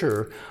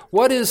Scripture,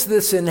 what is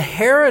this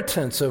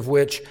inheritance of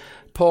which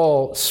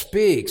Paul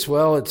speaks?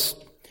 Well, it's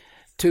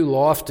too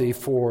lofty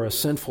for a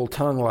sinful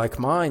tongue like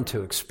mine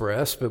to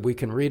express, but we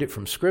can read it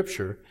from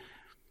Scripture.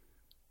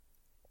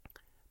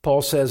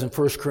 Paul says in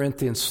 1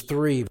 Corinthians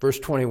 3, verse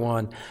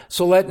 21,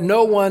 so let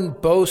no one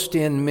boast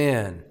in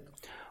men,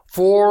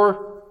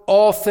 for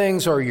all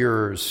things are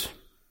yours.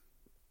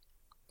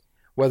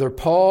 Whether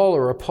Paul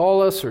or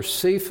Apollos or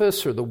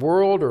Cephas or the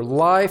world or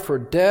life or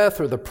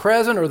death or the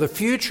present or the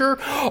future,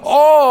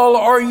 all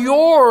are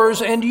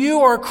yours, and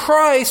you are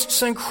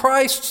Christ's, and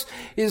Christ's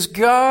is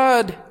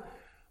God.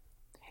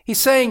 He's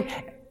saying,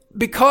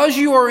 because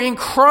you are in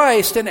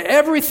Christ and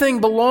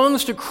everything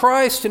belongs to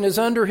Christ and is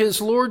under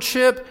His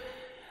lordship,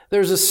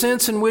 there's a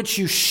sense in which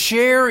you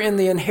share in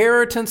the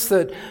inheritance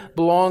that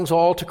belongs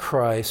all to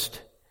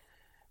Christ.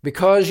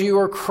 Because you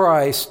are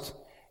Christ,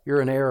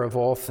 you're an heir of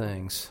all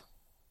things.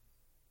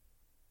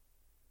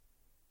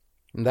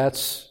 And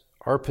that's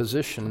our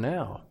position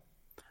now.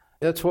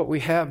 That's what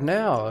we have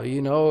now.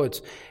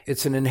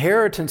 It's an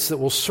inheritance that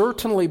will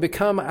certainly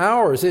become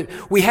ours.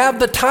 We have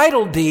the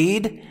title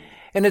deed,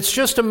 and it's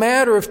just a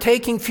matter of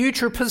taking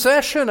future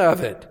possession of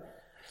it.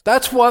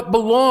 That's what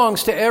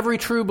belongs to every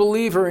true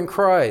believer in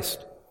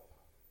Christ.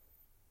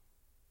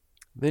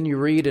 Then you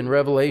read in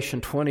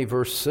Revelation 20,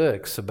 verse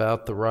 6,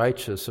 about the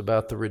righteous,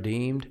 about the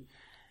redeemed.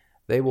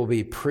 They will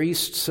be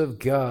priests of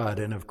God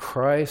and of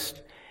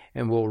Christ,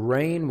 and will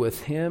reign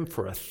with Him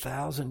for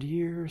 1,000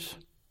 years.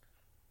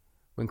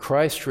 When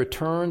Christ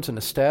returns and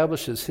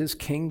establishes His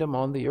kingdom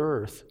on the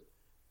earth,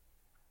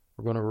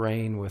 we're going to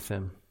reign with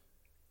Him.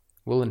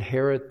 We'll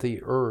inherit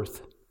the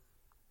earth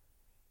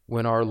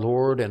when our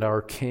Lord and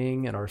our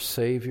King and our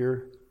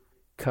Savior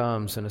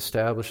comes and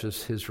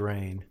establishes His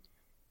reign.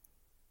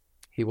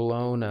 He will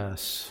own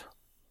us.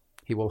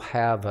 He will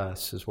have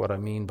us, is what I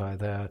mean by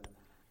that.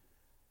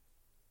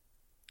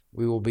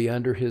 We will be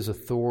under His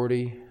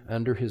authority,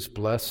 under His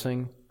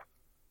blessing,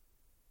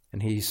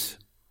 and He's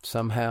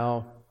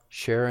somehow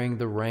sharing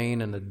the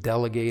reign and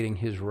delegating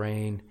His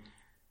reign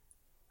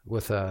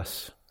with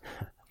us.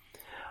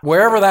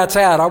 Wherever that's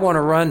at, I want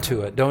to run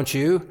to it, don't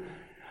you?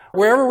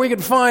 Wherever we can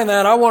find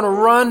that, I want to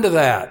run to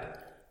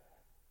that.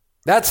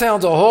 That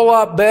sounds a whole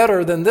lot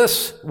better than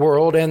this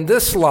world and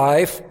this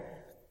life.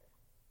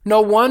 No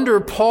wonder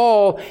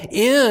Paul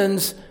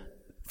ends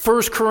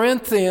 1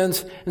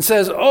 Corinthians and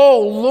says,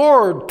 "Oh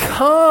Lord,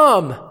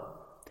 come."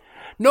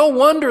 No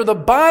wonder the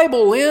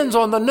Bible ends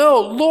on the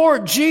note,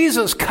 "Lord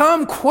Jesus,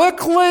 come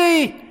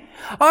quickly.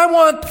 I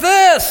want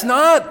this,"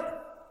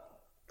 not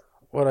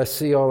what I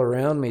see all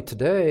around me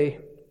today.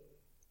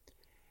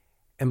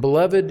 And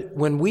beloved,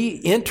 when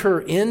we enter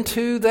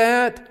into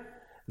that,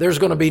 there's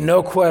going to be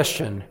no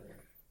question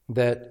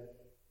that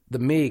the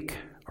meek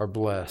are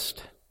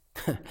blessed.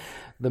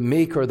 The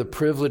meek are the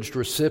privileged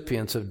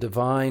recipients of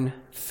divine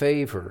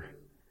favor.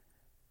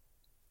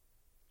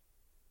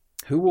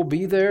 Who will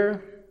be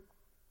there?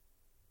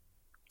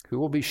 Who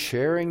will be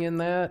sharing in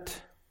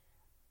that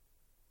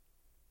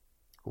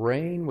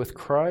reign with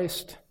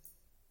Christ?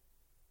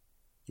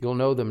 You'll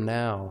know them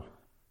now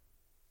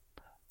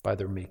by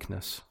their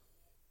meekness.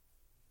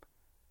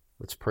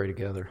 Let's pray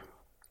together.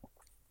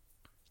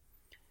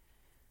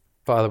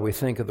 Father, we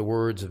think of the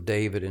words of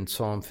David in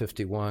Psalm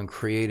 51,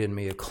 "Create in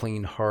me a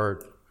clean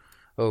heart,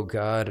 O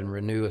God, and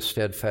renew a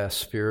steadfast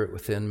spirit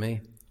within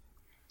me."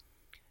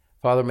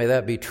 Father, may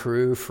that be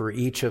true for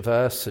each of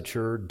us, that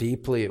you're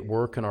deeply at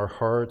work in our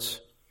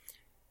hearts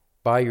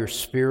by your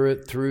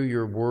Spirit, through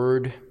your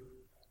word,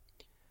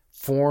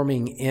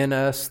 forming in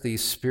us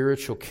these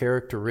spiritual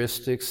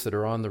characteristics that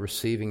are on the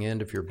receiving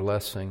end of your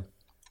blessing.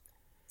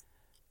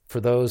 For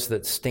those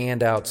that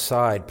stand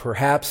outside,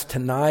 perhaps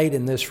tonight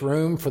in this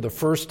room for the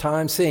first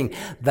time, seeing,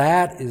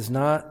 that is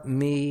not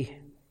me.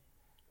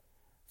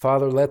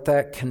 Father, let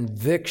that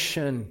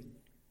conviction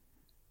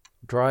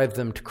drive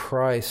them to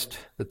Christ,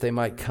 that they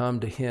might come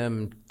to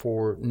Him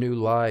for new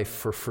life,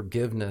 for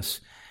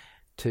forgiveness,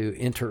 to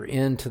enter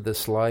into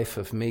this life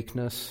of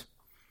meekness.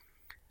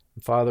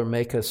 Father,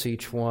 make us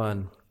each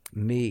one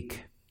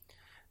meek.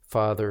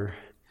 Father,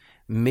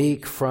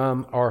 meek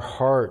from our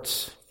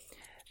hearts.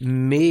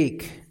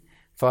 Meek,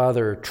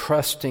 Father,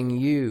 trusting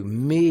you.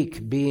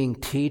 Meek, being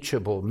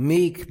teachable.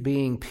 Meek,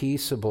 being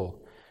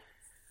peaceable.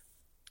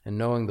 And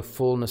knowing the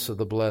fullness of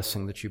the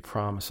blessing that you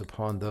promise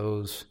upon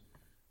those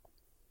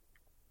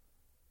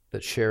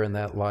that share in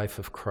that life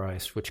of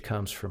Christ, which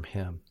comes from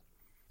Him.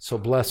 So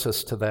bless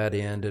us to that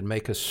end and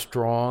make us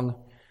strong,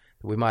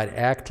 that we might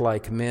act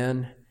like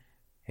men,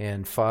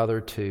 and Father,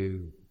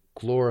 to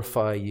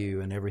glorify you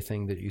in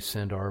everything that you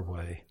send our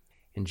way.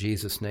 In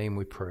Jesus' name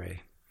we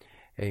pray.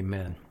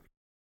 Amen.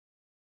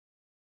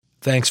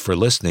 Thanks for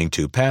listening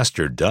to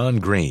Pastor Don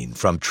Green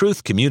from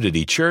Truth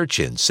Community Church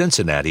in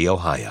Cincinnati,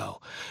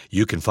 Ohio.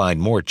 You can find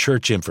more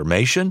church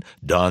information,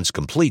 Don's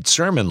complete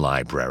sermon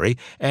library,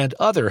 and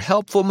other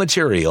helpful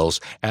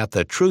materials at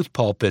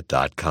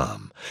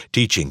thetruthpulpit.com,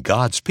 teaching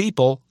God's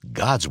people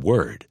God's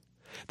Word.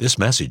 This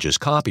message is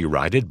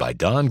copyrighted by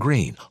Don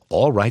Green,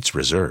 all rights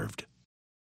reserved.